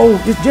just go,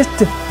 just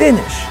to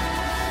finish.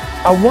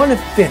 I want to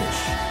finish.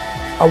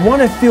 I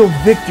want to feel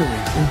victory.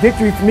 And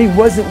victory for me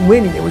wasn't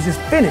winning, it was just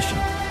finishing.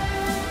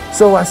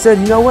 So I said,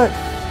 you know what?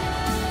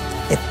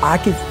 If I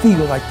could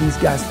feel like these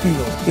guys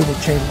feel, it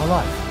would change my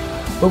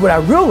life. But what I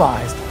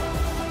realized,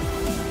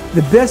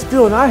 the best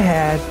feeling I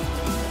had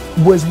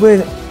was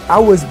when I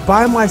was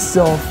by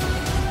myself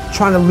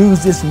trying to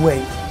lose this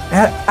weight.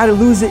 I had to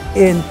lose it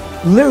in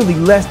literally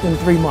less than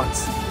 3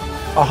 months.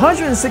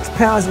 106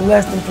 pounds in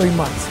less than 3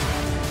 months.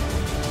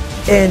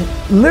 And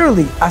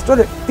literally, I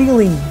started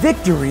feeling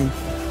victory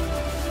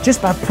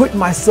just by putting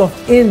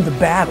myself in the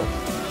battle.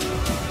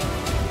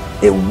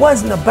 It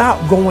wasn't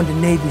about going to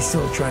Navy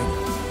SEAL training.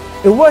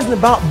 It wasn't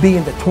about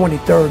being the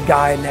 23rd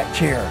guy in that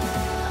chair.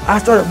 I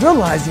started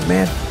realizing,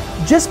 man,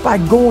 just by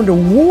going to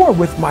war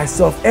with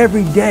myself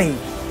every day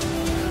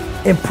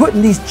and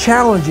putting these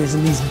challenges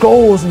and these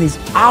goals and these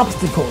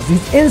obstacles,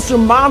 these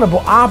insurmountable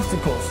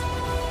obstacles.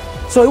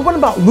 So it wasn't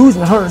about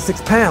losing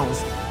 106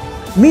 pounds.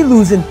 Me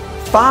losing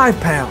 5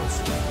 pounds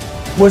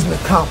was an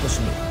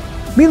accomplishment.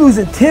 Me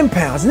losing 10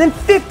 pounds and then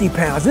 50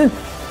 pounds. And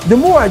then the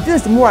more I did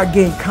this, the more I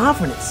gained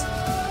confidence.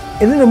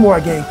 And then the more I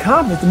gained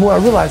confidence, the more I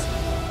realized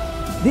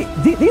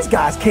these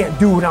guys can't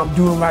do what I'm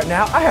doing right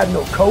now. I had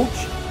no coach,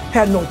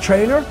 had no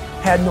trainer,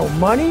 had no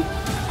money.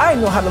 I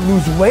didn't know how to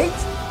lose weight.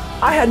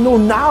 I had no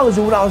knowledge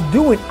of what I was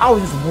doing. I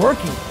was just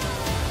working.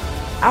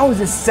 I was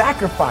just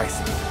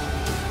sacrificing.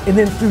 And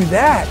then through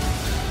that,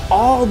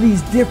 all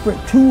these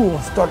different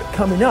tools started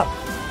coming up.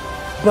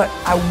 But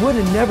I would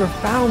have never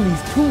found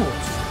these tools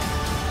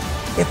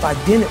if I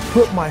didn't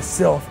put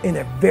myself in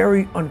a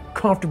very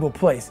uncomfortable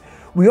place.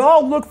 We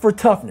all look for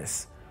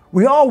toughness.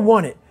 We all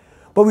want it,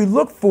 but we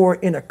look for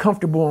it in a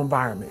comfortable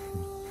environment.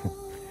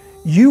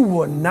 You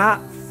will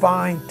not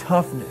find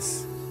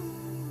toughness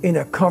in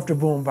a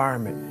comfortable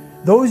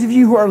environment. Those of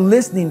you who are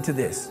listening to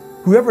this,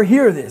 whoever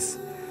hear this,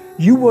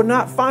 you will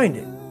not find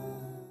it.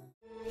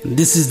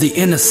 This is the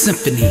inner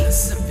symphony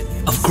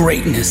of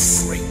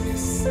greatness,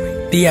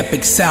 the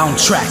epic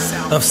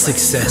soundtrack of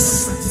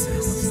success.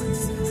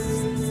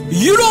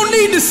 You don't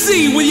need to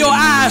see with your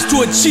eyes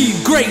to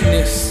achieve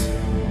greatness.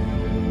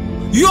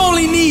 You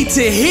only need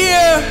to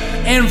hear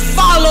and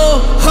follow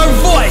her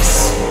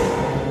voice.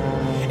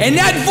 And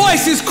that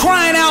voice is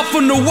crying out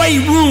from the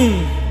weight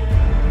room,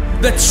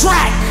 the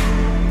track,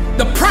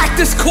 the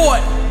practice court,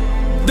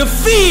 the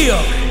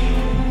field.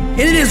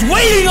 And it is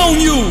waiting on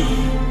you.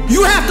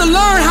 You have to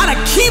learn how to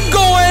keep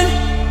going,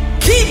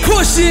 keep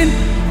pushing,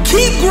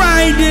 keep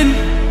grinding,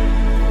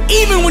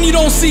 even when you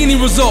don't see any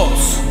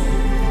results.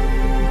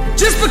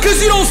 Just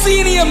because you don't see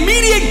any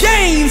immediate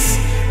gains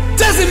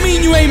doesn't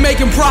mean you ain't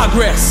making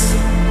progress.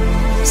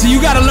 So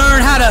you gotta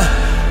learn how to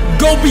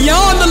go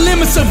beyond the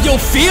limits of your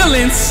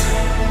feelings,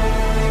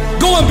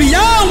 going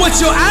beyond what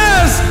your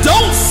eyes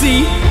don't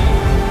see,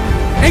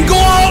 and go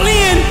all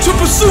in to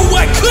pursue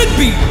what could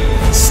be.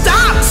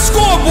 Stop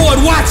scoreboard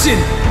watching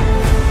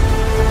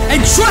and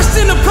trust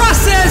in the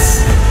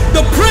process,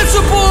 the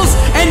principles,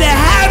 and the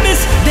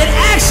habits that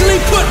actually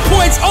put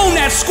points on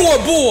that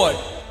scoreboard.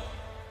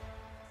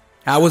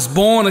 I was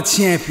born a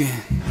champion.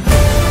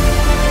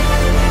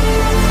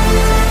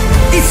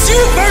 It's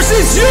you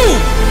versus you.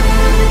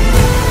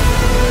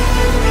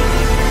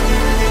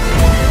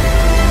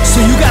 So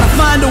you gotta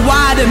find a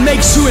why that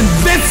makes you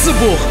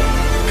invincible.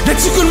 that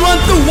you can run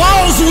through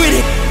walls with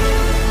it.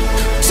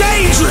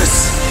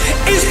 Dangerous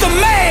is the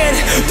man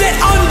that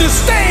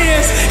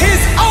understands his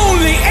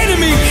only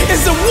enemy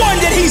is the one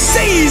that he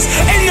sees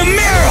in the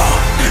mirror.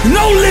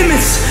 No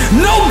limits,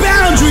 no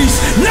boundaries,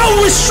 no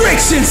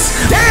restrictions.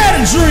 Dare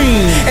to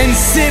dream and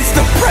sense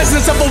the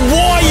presence of a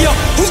warrior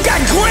who's got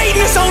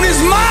greatness on his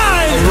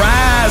mind.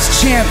 Rise,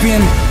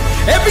 champion.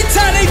 Every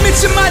time they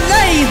mention my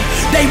name,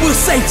 they will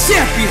say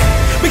champion,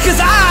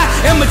 because I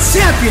am a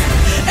champion.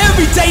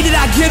 Every day that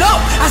I get up,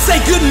 I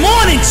say good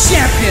morning,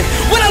 champion.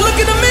 When I look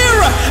in the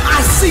mirror, I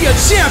see a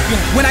champion.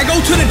 When I go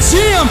to the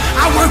gym,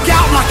 I work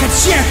out like a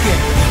champion.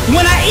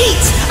 When I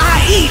eat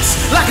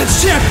like a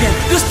champion.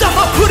 The stuff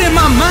I put in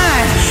my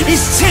mind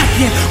is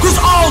champion, cause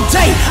all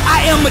day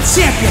I am a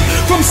champion.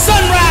 From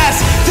sunrise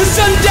to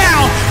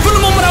sundown, from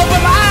the moment I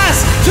open my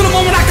eyes to the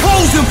moment I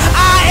close them,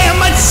 I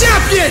am a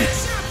champion.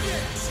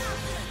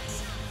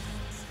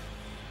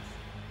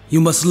 You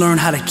must learn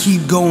how to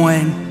keep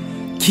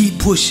going, keep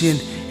pushing,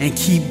 and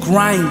keep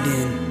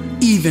grinding,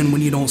 even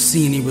when you don't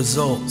see any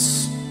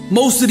results.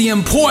 Most of the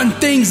important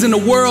things in the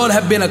world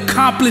have been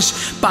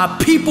accomplished by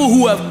people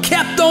who have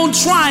kept on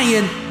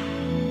trying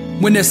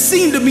when there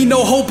seemed to be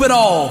no hope at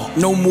all.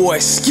 No more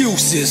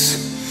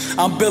excuses.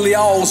 I'm Billy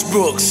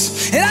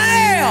Alsbrooks, and I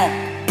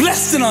am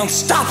blessed and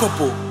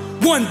unstoppable.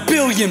 1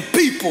 billion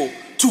people,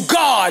 to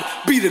God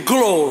be the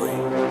glory.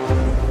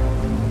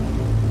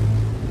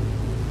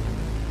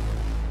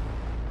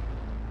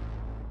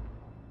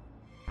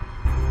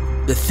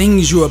 The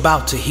things you're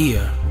about to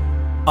hear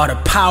are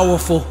the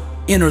powerful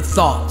inner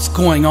thoughts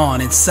going on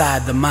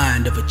inside the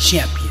mind of a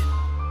champion.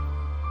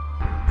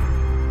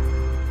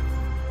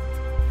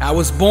 I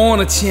was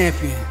born a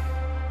champion.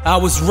 I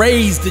was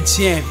raised a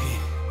champion.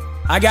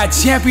 I got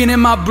champion in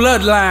my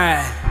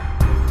bloodline.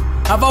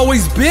 I've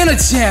always been a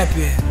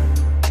champion.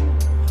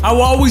 I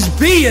will always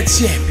be a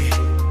champion.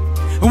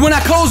 And when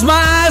I close my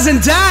eyes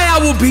and die, I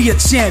will be a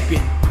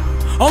champion.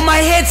 On my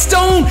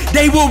headstone,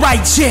 they will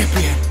write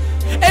champion.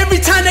 Every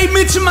time they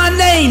mention my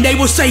name, they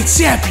will say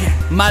champion.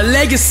 My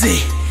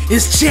legacy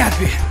is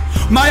champion.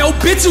 My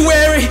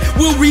obituary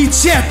will read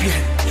champion.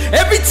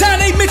 Every time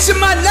they mention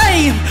my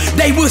name,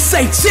 they will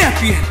say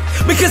champion,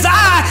 because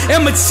I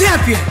am a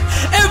champion.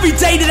 Every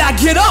day that I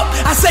get up,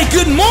 I say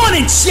good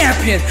morning,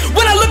 champion.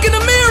 When I look in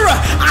the mirror,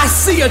 I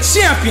see a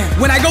champion.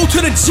 When I go to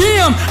the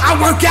gym, I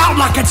work out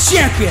like a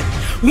champion.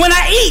 When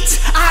I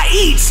eat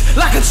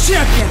like a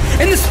champion.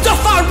 And the stuff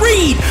I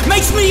read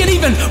makes me an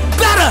even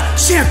better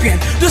champion.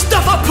 The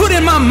stuff I put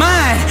in my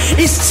mind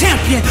is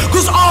champion,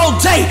 cause all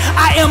day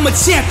I am a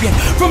champion.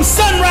 From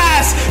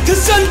sunrise to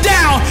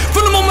sundown,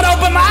 from the moment I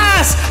open my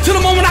eyes to the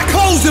moment I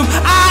close them,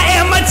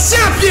 I am a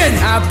champion.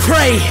 I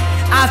pray,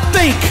 I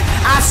think,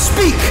 I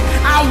speak,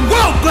 I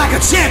walk like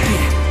a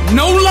champion.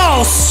 No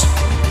loss,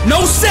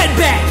 no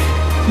setback,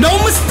 no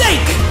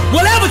mistake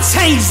will ever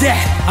change that.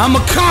 I'm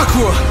a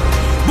conqueror,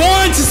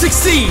 born to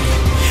succeed,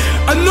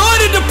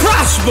 anointed to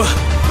prosper,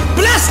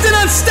 blessed and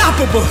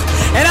unstoppable.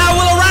 And I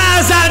will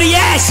arise out of the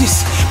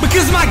ashes,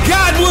 because my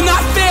God will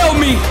not fail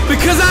me,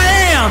 because I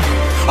am,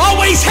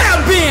 always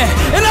have been,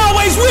 and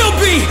always will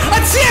be a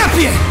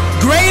champion.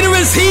 Greater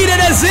is he that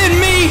is in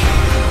me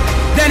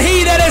than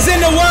he that is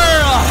in the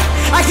world.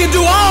 I can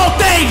do all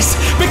things,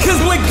 because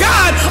with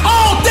God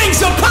all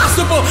things are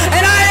possible,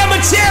 and I am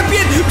a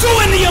champion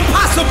doing the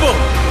impossible.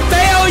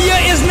 Failure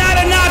is not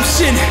an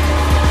option.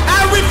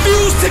 I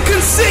refuse to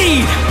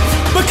concede,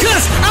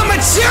 because I'm a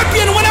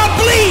champion when I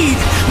bleed.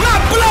 My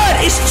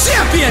blood is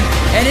champion,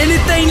 and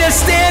anything that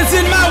stands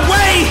in my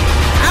way,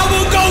 I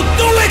will go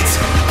through it,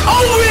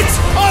 over it,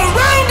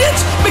 around it,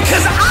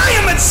 because I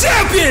am a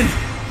champion.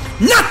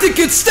 Nothing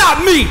can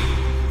stop me.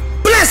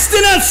 Blessed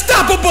and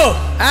unstoppable.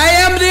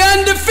 I am the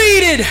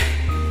undefeated,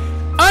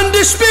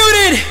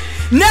 undisputed,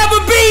 never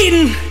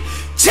beaten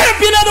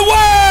champion of the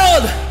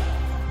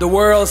world. The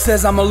world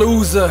says I'm a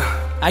loser.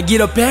 I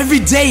get up every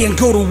day and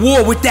go to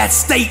war with that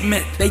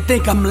statement. They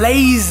think I'm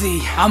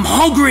lazy. I'm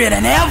hungrier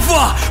than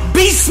ever.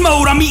 Beast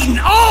mode, I'm eating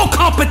all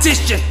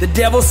competition. The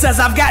devil says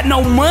I've got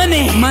no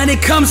money. Money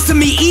comes to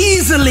me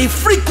easily,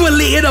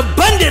 frequently, and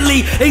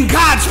abundantly in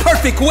God's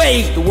perfect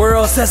way. The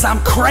world says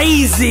I'm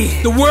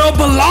crazy. The world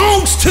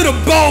belongs to the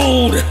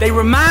bold. They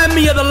remind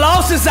me of the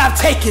losses I've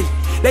taken.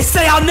 They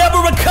say I'll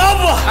never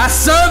recover. I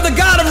serve the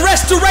God of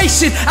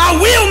restoration. I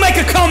will make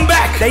a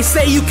comeback. They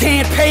say you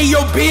can't pay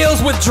your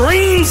bills with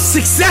dreams.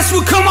 Success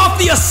will come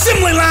off the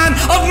assembly line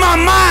of my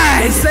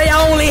mind. They say I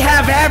only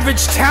have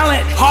average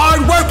talent.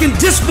 Hard work and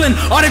discipline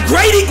are the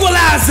great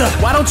equalizer.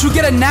 Why don't you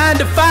get a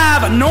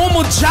 9-to-5, a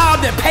normal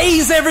job that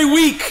pays every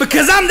week?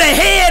 Because I'm the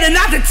head and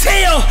not the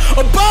tail.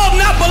 Above,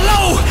 not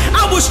below.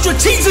 I was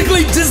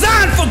strategically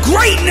designed for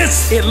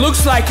greatness. It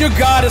looks like your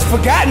God has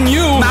forgotten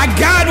you. My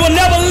God will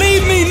never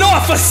leave me nor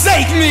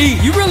forsake me.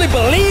 You really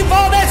believe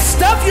all that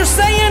stuff you're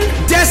saying?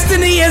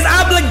 Destiny is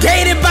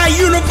obligated by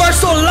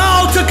universal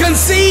law to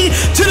concede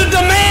to the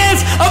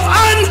demands of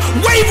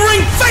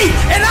unwavering faith,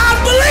 and I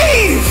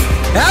believe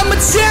I'm a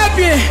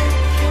champion,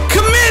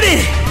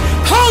 committed,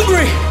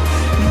 hungry,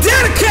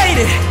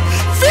 dedicated,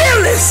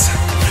 fearless,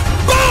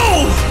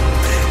 bold,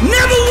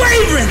 never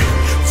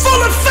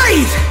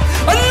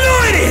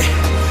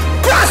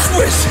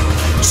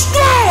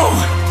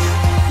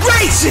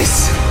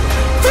ambitious,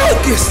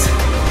 focused,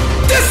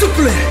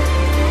 disciplined,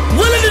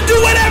 willing to do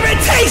whatever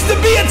it takes to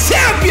be a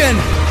champion.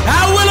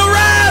 I will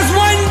arise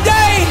one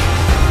day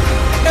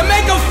and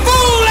make a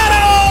fool out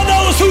of all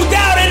those who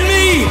doubted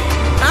me.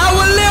 I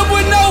will live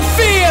with no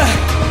fear.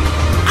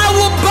 I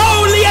will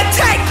boldly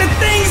attack the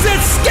things that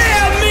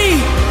scare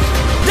me.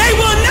 They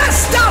will not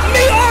stop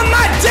me on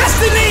my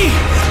destiny.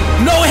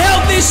 No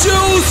health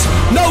issues,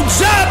 no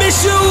job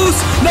issues,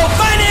 no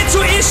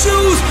financial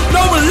issues,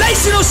 no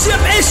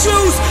relationship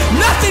issues.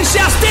 Nothing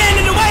shall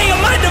stand in the way of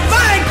my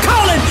divine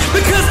calling,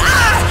 because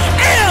I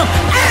am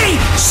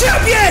a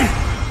champion.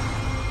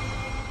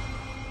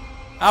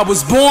 I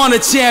was born a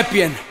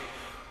champion,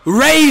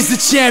 raised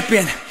a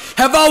champion,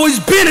 have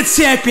always been a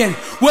champion,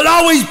 will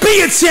always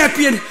be a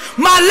champion.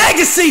 My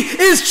legacy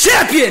is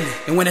champion.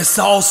 And when it's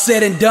all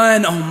said and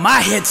done, on my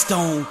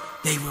headstone,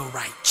 they will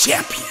write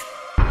champion.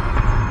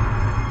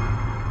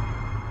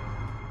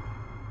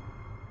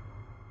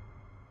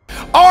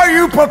 Are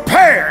you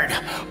prepared?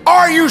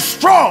 Are you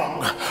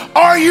strong?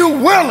 Are you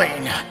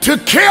willing to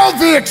kill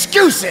the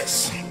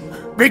excuses?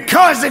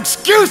 Because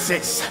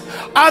excuses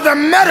are the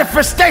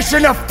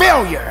manifestation of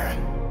failure.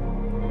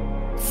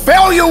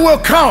 Failure will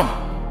come.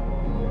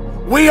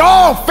 We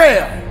all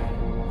fail,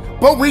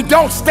 but we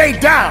don't stay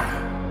down.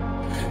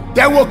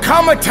 There will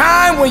come a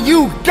time when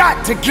you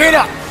got to get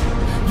up.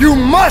 You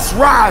must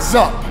rise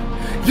up.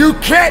 You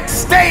can't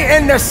stay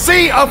in the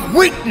sea of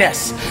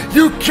weakness.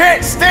 You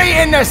can't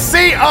stay in the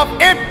sea of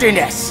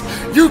emptiness.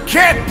 You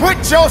can't put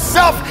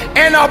yourself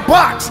in a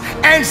box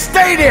and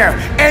stay there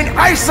and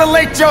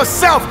isolate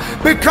yourself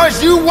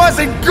because you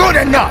wasn't good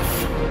enough.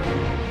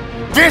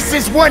 This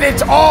is what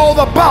it's all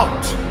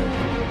about.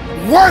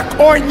 Work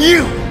on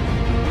you.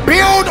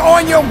 Build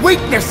on your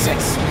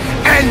weaknesses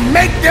and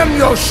make them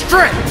your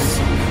strengths.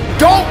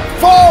 Don't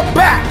fall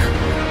back.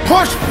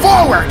 Push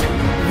forward.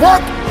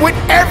 Work with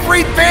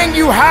everything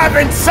you have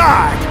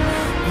inside.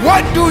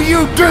 What do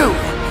you do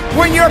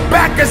when your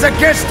back is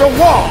against the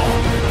wall?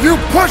 You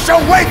push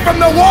away from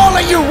the wall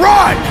and you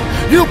run.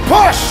 You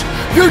push,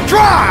 you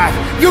drive,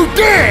 you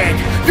dig,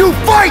 you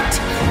fight.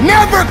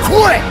 Never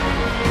quit.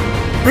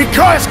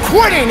 Because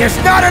quitting is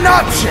not an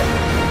option.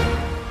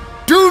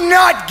 Do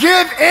not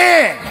give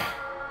in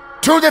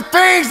to the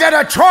things that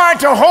are trying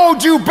to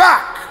hold you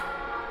back.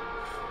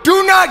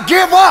 Do not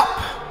give up,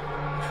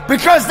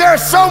 because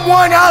there's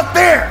someone out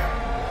there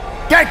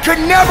that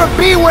could never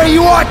be where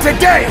you are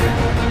today.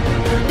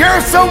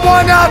 There's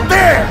someone out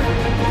there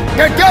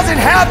that doesn't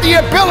have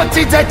the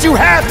abilities that you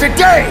have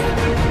today.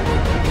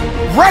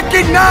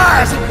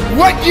 Recognize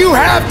what you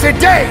have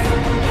today.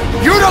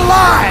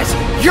 Utilize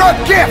your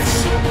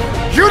gifts.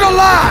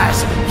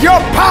 Utilize your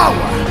power.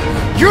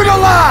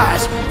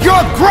 Utilize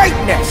your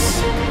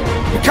greatness.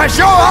 Because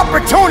your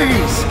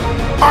opportunities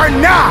are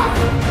now.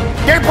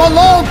 They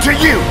belong to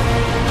you.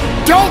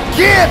 Don't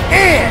give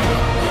in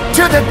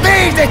to the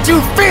things that you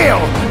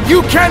feel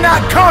you cannot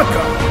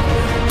conquer.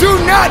 Do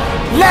not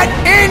let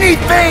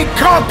anything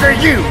conquer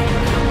you.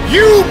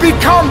 You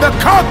become the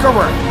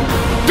conqueror.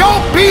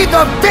 Don't be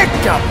the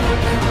victim.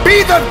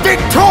 Be the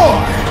victor.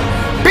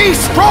 Be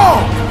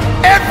strong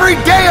every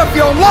day of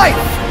your life.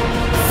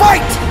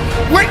 Fight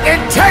with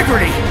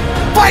integrity.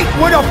 Fight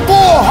with a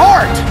full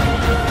heart.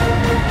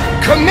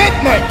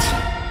 Commitment,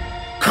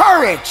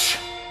 courage,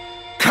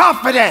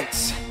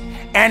 confidence,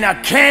 and a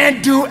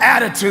can-do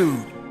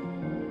attitude.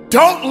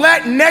 Don't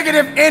let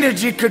negative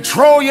energy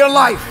control your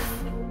life,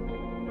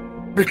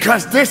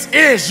 because this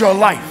is your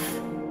life,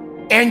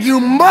 and you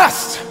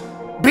must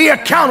be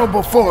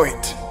accountable for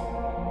it.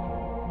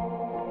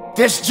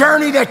 This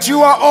journey that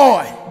you are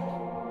on,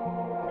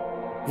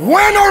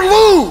 win or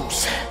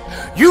lose,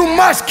 you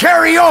must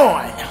carry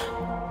on.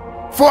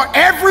 For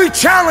every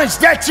challenge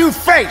that you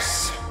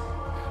face,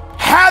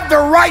 have the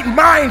right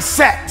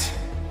mindset,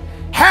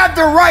 have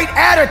the right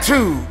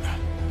attitude,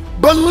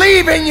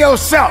 believe in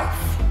yourself.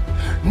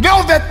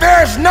 Know that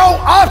there's no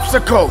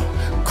obstacle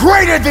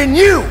greater than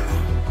you,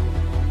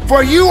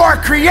 for you are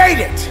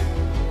created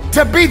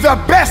to be the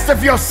best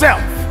of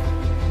yourself.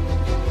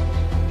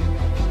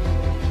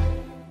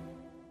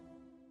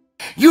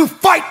 You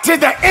fight to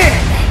the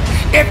end.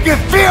 If you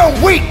feel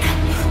weak,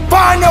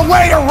 find a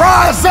way to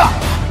rise up.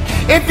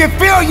 If you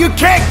feel you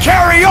can't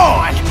carry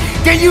on,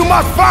 then you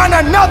must find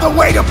another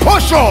way to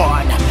push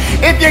on.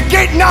 If you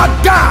get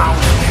knocked down,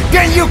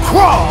 then you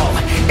crawl.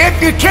 If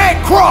you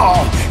can't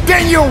crawl,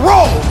 then you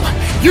roll.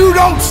 You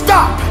don't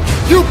stop.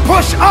 You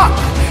push up.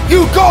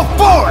 You go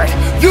forward.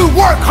 You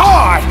work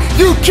hard.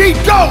 You keep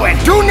going.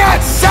 Do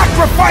not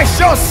sacrifice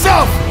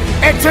yourself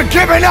into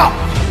giving up.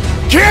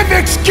 Give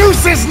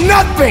excuses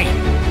nothing,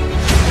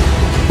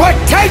 but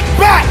take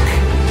back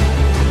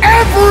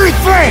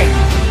everything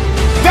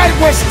that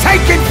was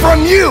taken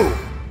from you.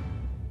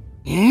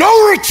 No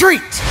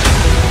retreat,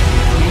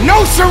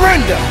 no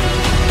surrender.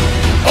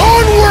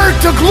 Onward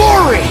to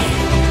glory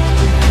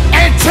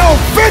until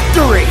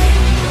victory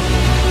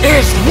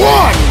is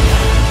won.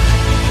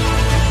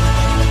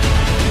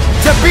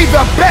 To be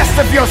the best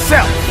of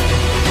yourself.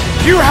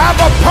 You have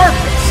a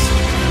purpose.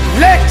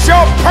 Let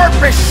your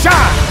purpose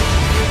shine.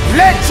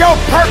 Let your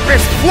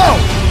purpose flow.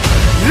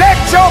 Let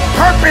your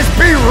purpose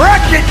be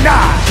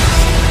recognized.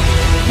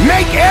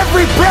 Make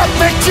every breath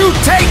that you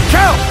take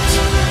count.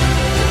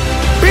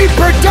 Be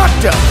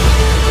productive.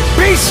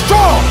 Be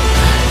strong.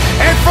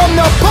 And from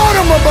the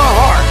bottom of our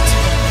heart,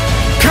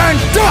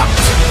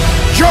 conduct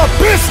your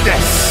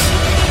business.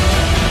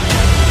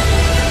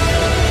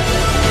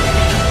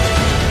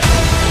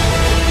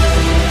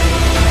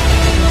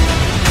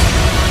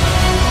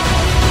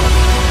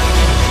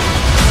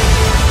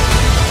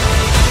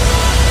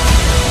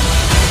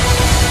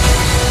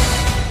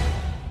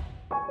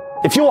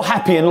 If you're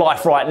happy in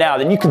life right now,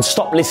 then you can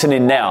stop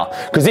listening now,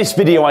 because this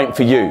video ain't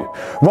for you.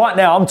 Right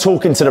now, I'm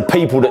talking to the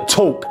people that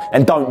talk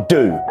and don't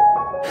do.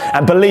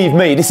 And believe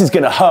me, this is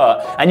gonna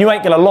hurt, and you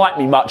ain't gonna like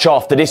me much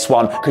after this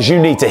one, because you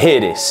need to hear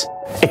this.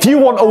 If you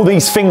want all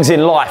these things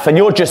in life and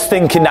you're just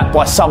thinking that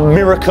by some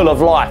miracle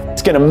of life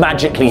it's gonna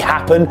magically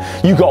happen,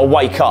 you gotta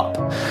wake up.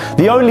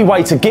 The only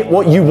way to get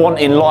what you want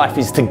in life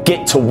is to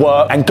get to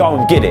work and go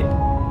and get it.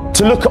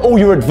 To look at all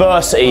your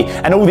adversity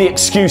and all the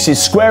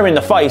excuses square in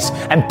the face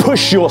and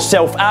push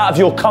yourself out of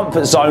your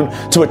comfort zone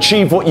to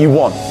achieve what you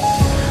want.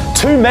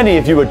 Too many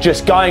of you are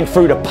just going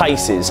through the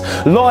paces,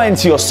 lying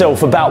to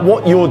yourself about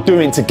what you're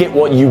doing to get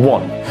what you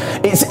want.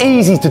 It's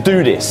easy to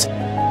do this.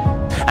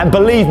 And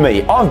believe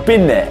me, I've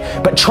been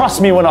there, but trust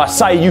me when I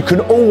say you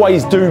can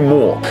always do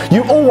more.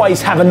 You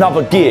always have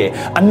another gear,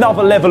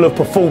 another level of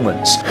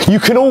performance. You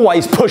can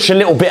always push a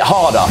little bit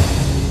harder.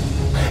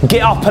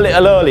 Get up a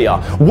little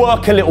earlier,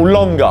 work a little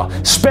longer,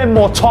 spend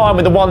more time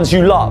with the ones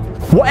you love.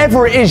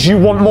 Whatever it is you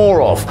want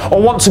more of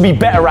or want to be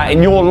better at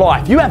in your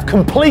life, you have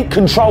complete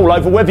control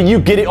over whether you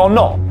get it or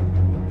not.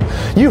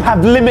 You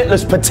have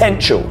limitless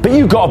potential, but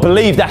you've got to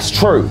believe that's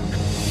true.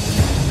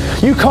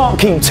 You can't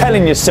keep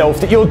telling yourself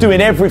that you're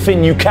doing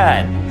everything you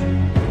can.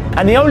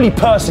 And the only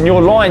person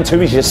you're lying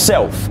to is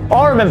yourself.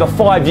 I remember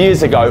 5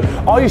 years ago,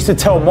 I used to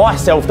tell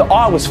myself that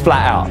I was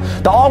flat out,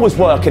 that I was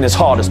working as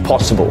hard as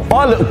possible.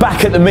 I look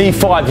back at the me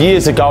 5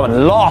 years ago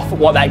and laugh at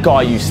what that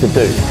guy used to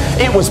do.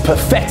 It was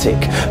pathetic,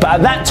 but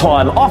at that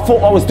time, I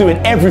thought I was doing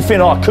everything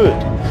I could.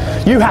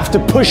 You have to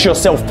push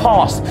yourself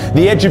past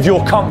the edge of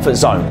your comfort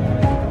zone.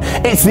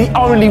 It's the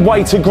only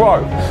way to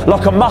grow.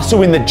 Like a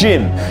muscle in the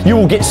gym, you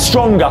will get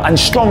stronger and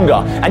stronger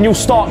and you'll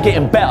start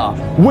getting better,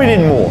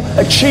 winning more,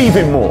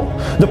 achieving more.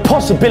 The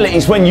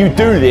possibilities when you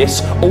do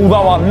this,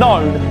 although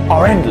unknown,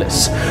 are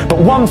endless. But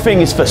one thing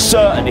is for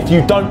certain, if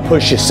you don't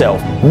push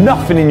yourself,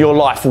 nothing in your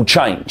life will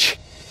change.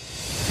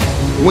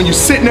 When you're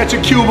sitting at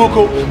your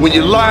cubicle, when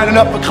you're lining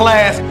up for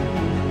class,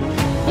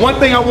 one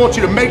thing I want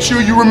you to make sure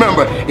you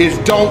remember is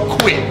don't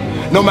quit.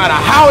 No matter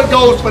how it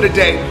goes for the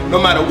day, no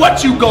matter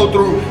what you go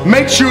through,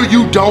 make sure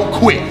you don't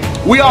quit.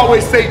 We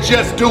always say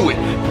just do it.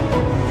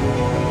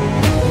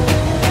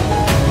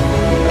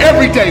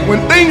 Every day,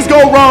 when things go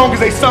wrong, as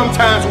they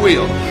sometimes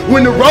will,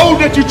 when the road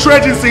that you're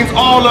treading seems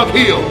all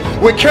uphill,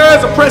 when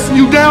cares are pressing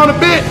you down a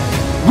bit,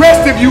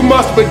 rest if you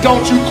must, but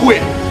don't you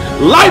quit.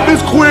 Life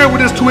is queer with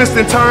its twists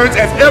and turns,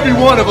 as every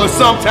one of us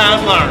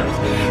sometimes learns.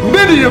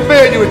 Many a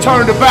failure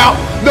turned about,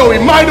 though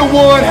he might have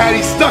won had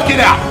he stuck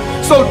it out.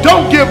 So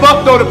don't give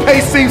up though the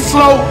pace seems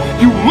slow.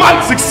 You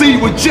might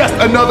succeed with just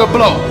another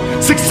blow.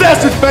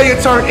 Success is failure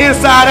turned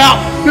inside out.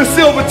 The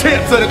silver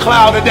tips of the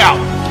cloud of doubt.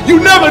 You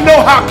never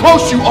know how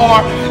close you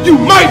are. You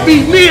might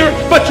be near,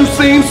 but you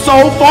seem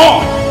so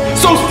far.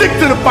 So stick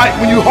to the fight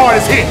when your heart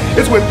is hit.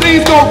 It's when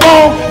things go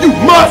wrong, you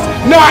must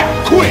not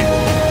quit.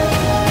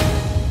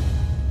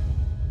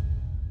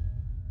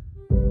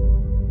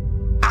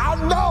 I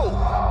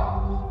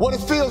know what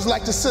it feels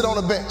like to sit on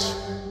a bench.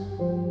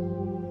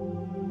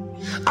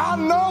 I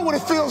know what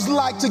it feels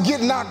like to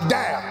get knocked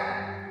down.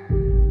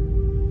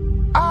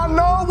 I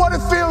know what it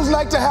feels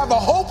like to have a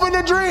hope and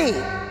a dream,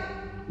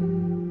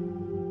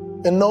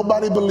 and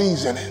nobody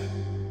believes in it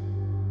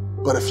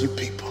but a few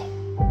people.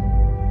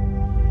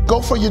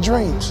 Go for your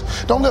dreams.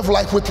 Don't live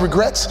life with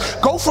regrets.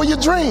 Go for your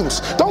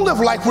dreams. Don't live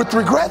life with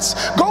regrets.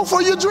 Go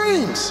for your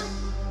dreams.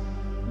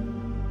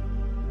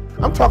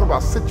 I'm talking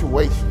about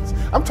situations.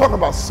 I'm talking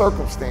about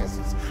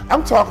circumstances.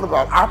 I'm talking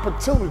about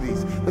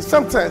opportunities that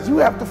sometimes you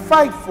have to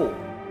fight for.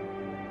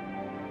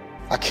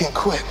 I can't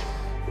quit.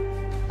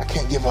 I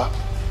can't give up.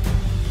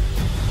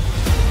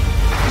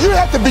 You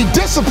have to be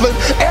disciplined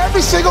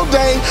every single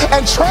day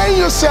and train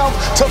yourself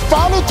to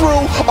follow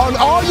through on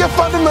all your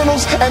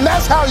fundamentals, and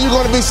that's how you're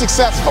going to be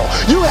successful.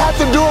 You have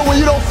to do it when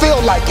you don't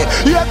feel like it.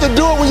 You have to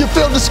do it when you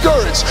feel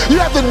discouraged. You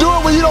have to do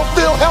it when you don't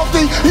feel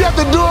healthy. You have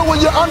to do it when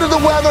you're under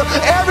the weather.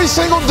 Every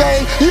single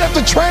day, you have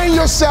to train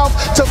yourself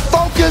to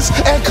focus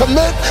and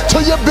commit to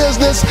your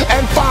business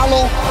and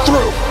follow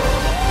through.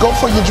 Go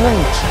for your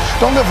dreams.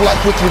 Don't live life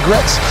with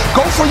regrets.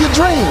 Go for your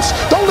dreams.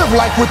 Don't live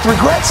life with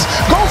regrets.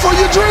 Go for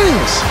your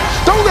dreams.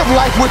 Don't live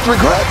life with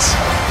regrets.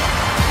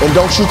 And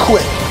don't you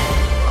quit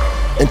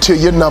until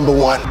you're number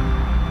one.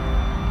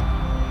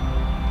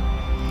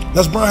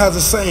 Les Brown has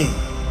a saying,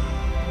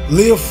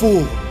 live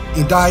full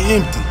and die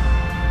empty.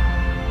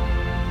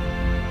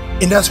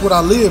 And that's what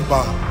I live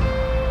by.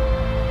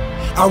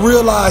 I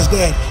realize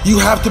that you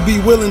have to be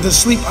willing to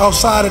sleep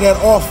outside of that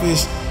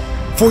office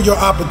For your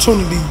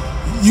opportunity,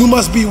 you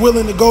must be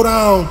willing to go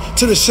down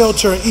to the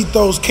shelter and eat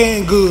those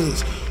canned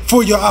goods.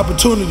 For your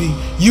opportunity,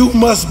 you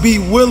must be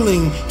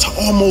willing to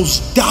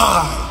almost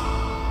die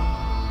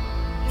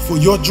for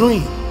your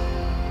dream.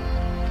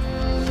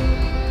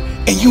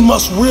 And you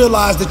must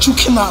realize that you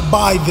cannot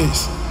buy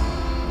this.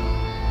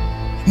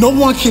 No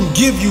one can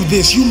give you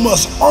this. You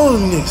must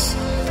earn this.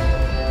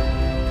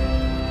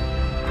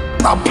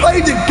 I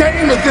played the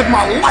game as if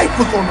my life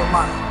was on the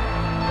line.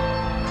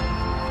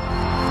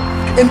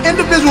 And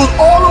individuals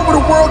all over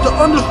the world to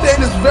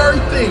understand this very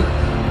thing.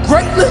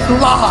 Greatness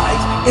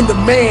lies in the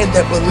man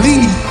that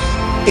believes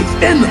it's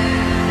in them.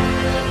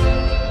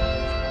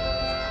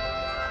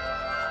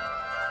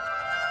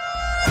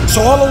 So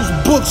all those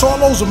books, all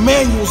those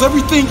manuals,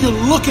 everything you're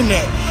looking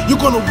at,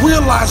 you're gonna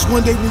realize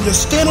one day when you're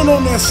standing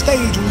on that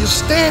stage, when you're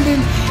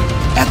standing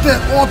at that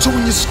altar,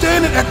 when you're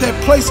standing at that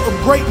place of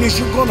greatness,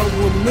 you're gonna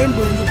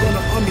remember, you're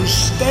gonna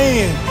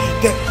understand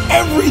that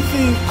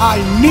everything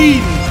I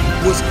needed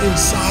was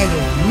inside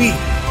of me.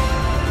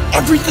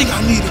 Everything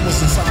I needed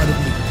was inside of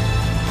me.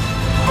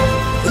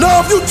 Now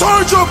if you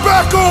turned your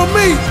back on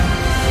me,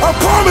 I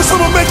promise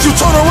I'm gonna make you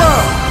turn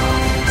around.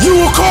 You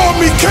will call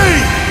me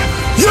king.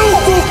 You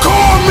will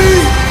call me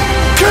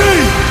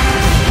king.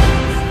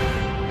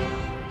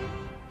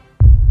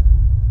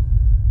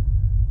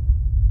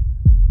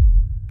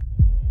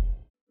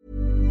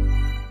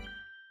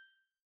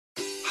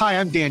 Hi,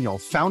 I'm Daniel,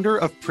 founder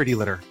of Pretty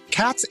Litter.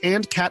 Cats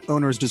and cat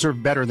owners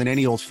deserve better than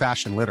any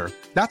old-fashioned litter.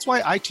 That's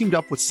why I teamed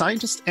up with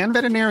scientists and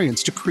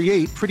veterinarians to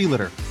create Pretty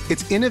Litter.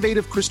 Its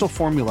innovative crystal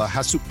formula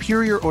has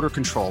superior odor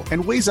control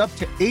and weighs up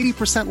to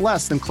 80%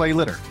 less than clay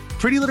litter.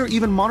 Pretty Litter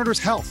even monitors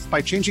health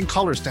by changing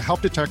colors to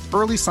help detect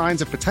early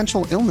signs of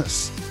potential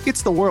illness.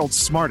 It's the world's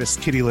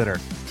smartest kitty litter.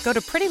 Go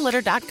to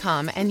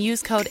prettylitter.com and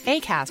use code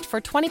ACAST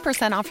for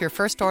 20% off your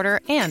first order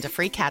and a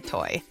free cat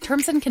toy.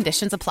 Terms and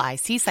conditions apply.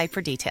 See site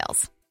for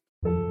details.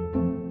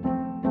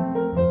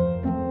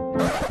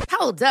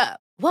 Hold up.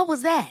 What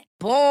was that?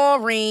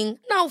 Boring.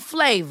 No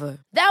flavor.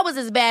 That was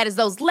as bad as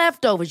those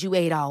leftovers you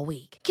ate all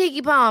week.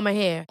 Keke Palmer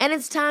here, and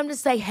it's time to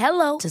say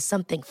hello to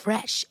something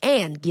fresh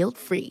and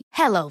guilt-free.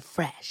 Hello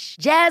Fresh.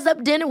 Jazz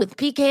up dinner with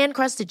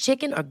pecan-crusted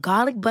chicken or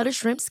garlic butter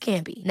shrimp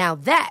scampi. Now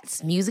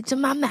that's music to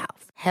my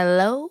mouth.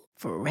 Hello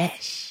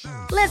Fresh.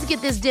 Let's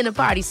get this dinner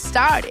party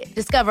started.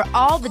 Discover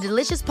all the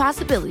delicious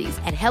possibilities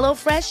at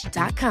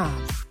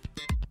HelloFresh.com.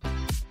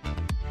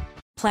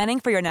 Planning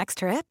for your next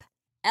trip?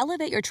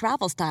 Elevate your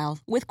travel style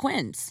with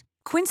Quince.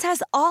 Quince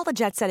has all the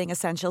jet-setting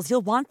essentials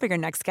you'll want for your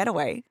next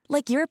getaway,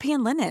 like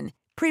European linen,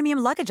 premium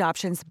luggage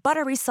options,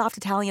 buttery soft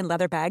Italian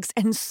leather bags,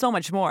 and so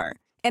much more.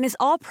 And is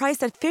all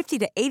priced at 50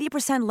 to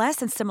 80% less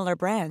than similar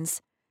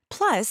brands.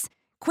 Plus,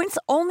 Quince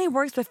only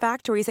works with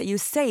factories that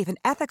use safe and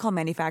ethical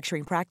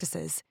manufacturing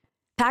practices.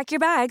 Pack your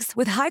bags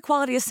with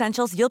high-quality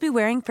essentials you'll be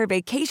wearing for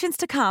vacations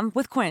to come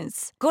with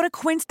Quince. Go to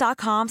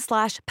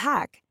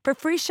quince.com/pack for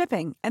free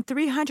shipping and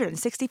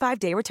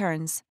 365-day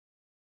returns.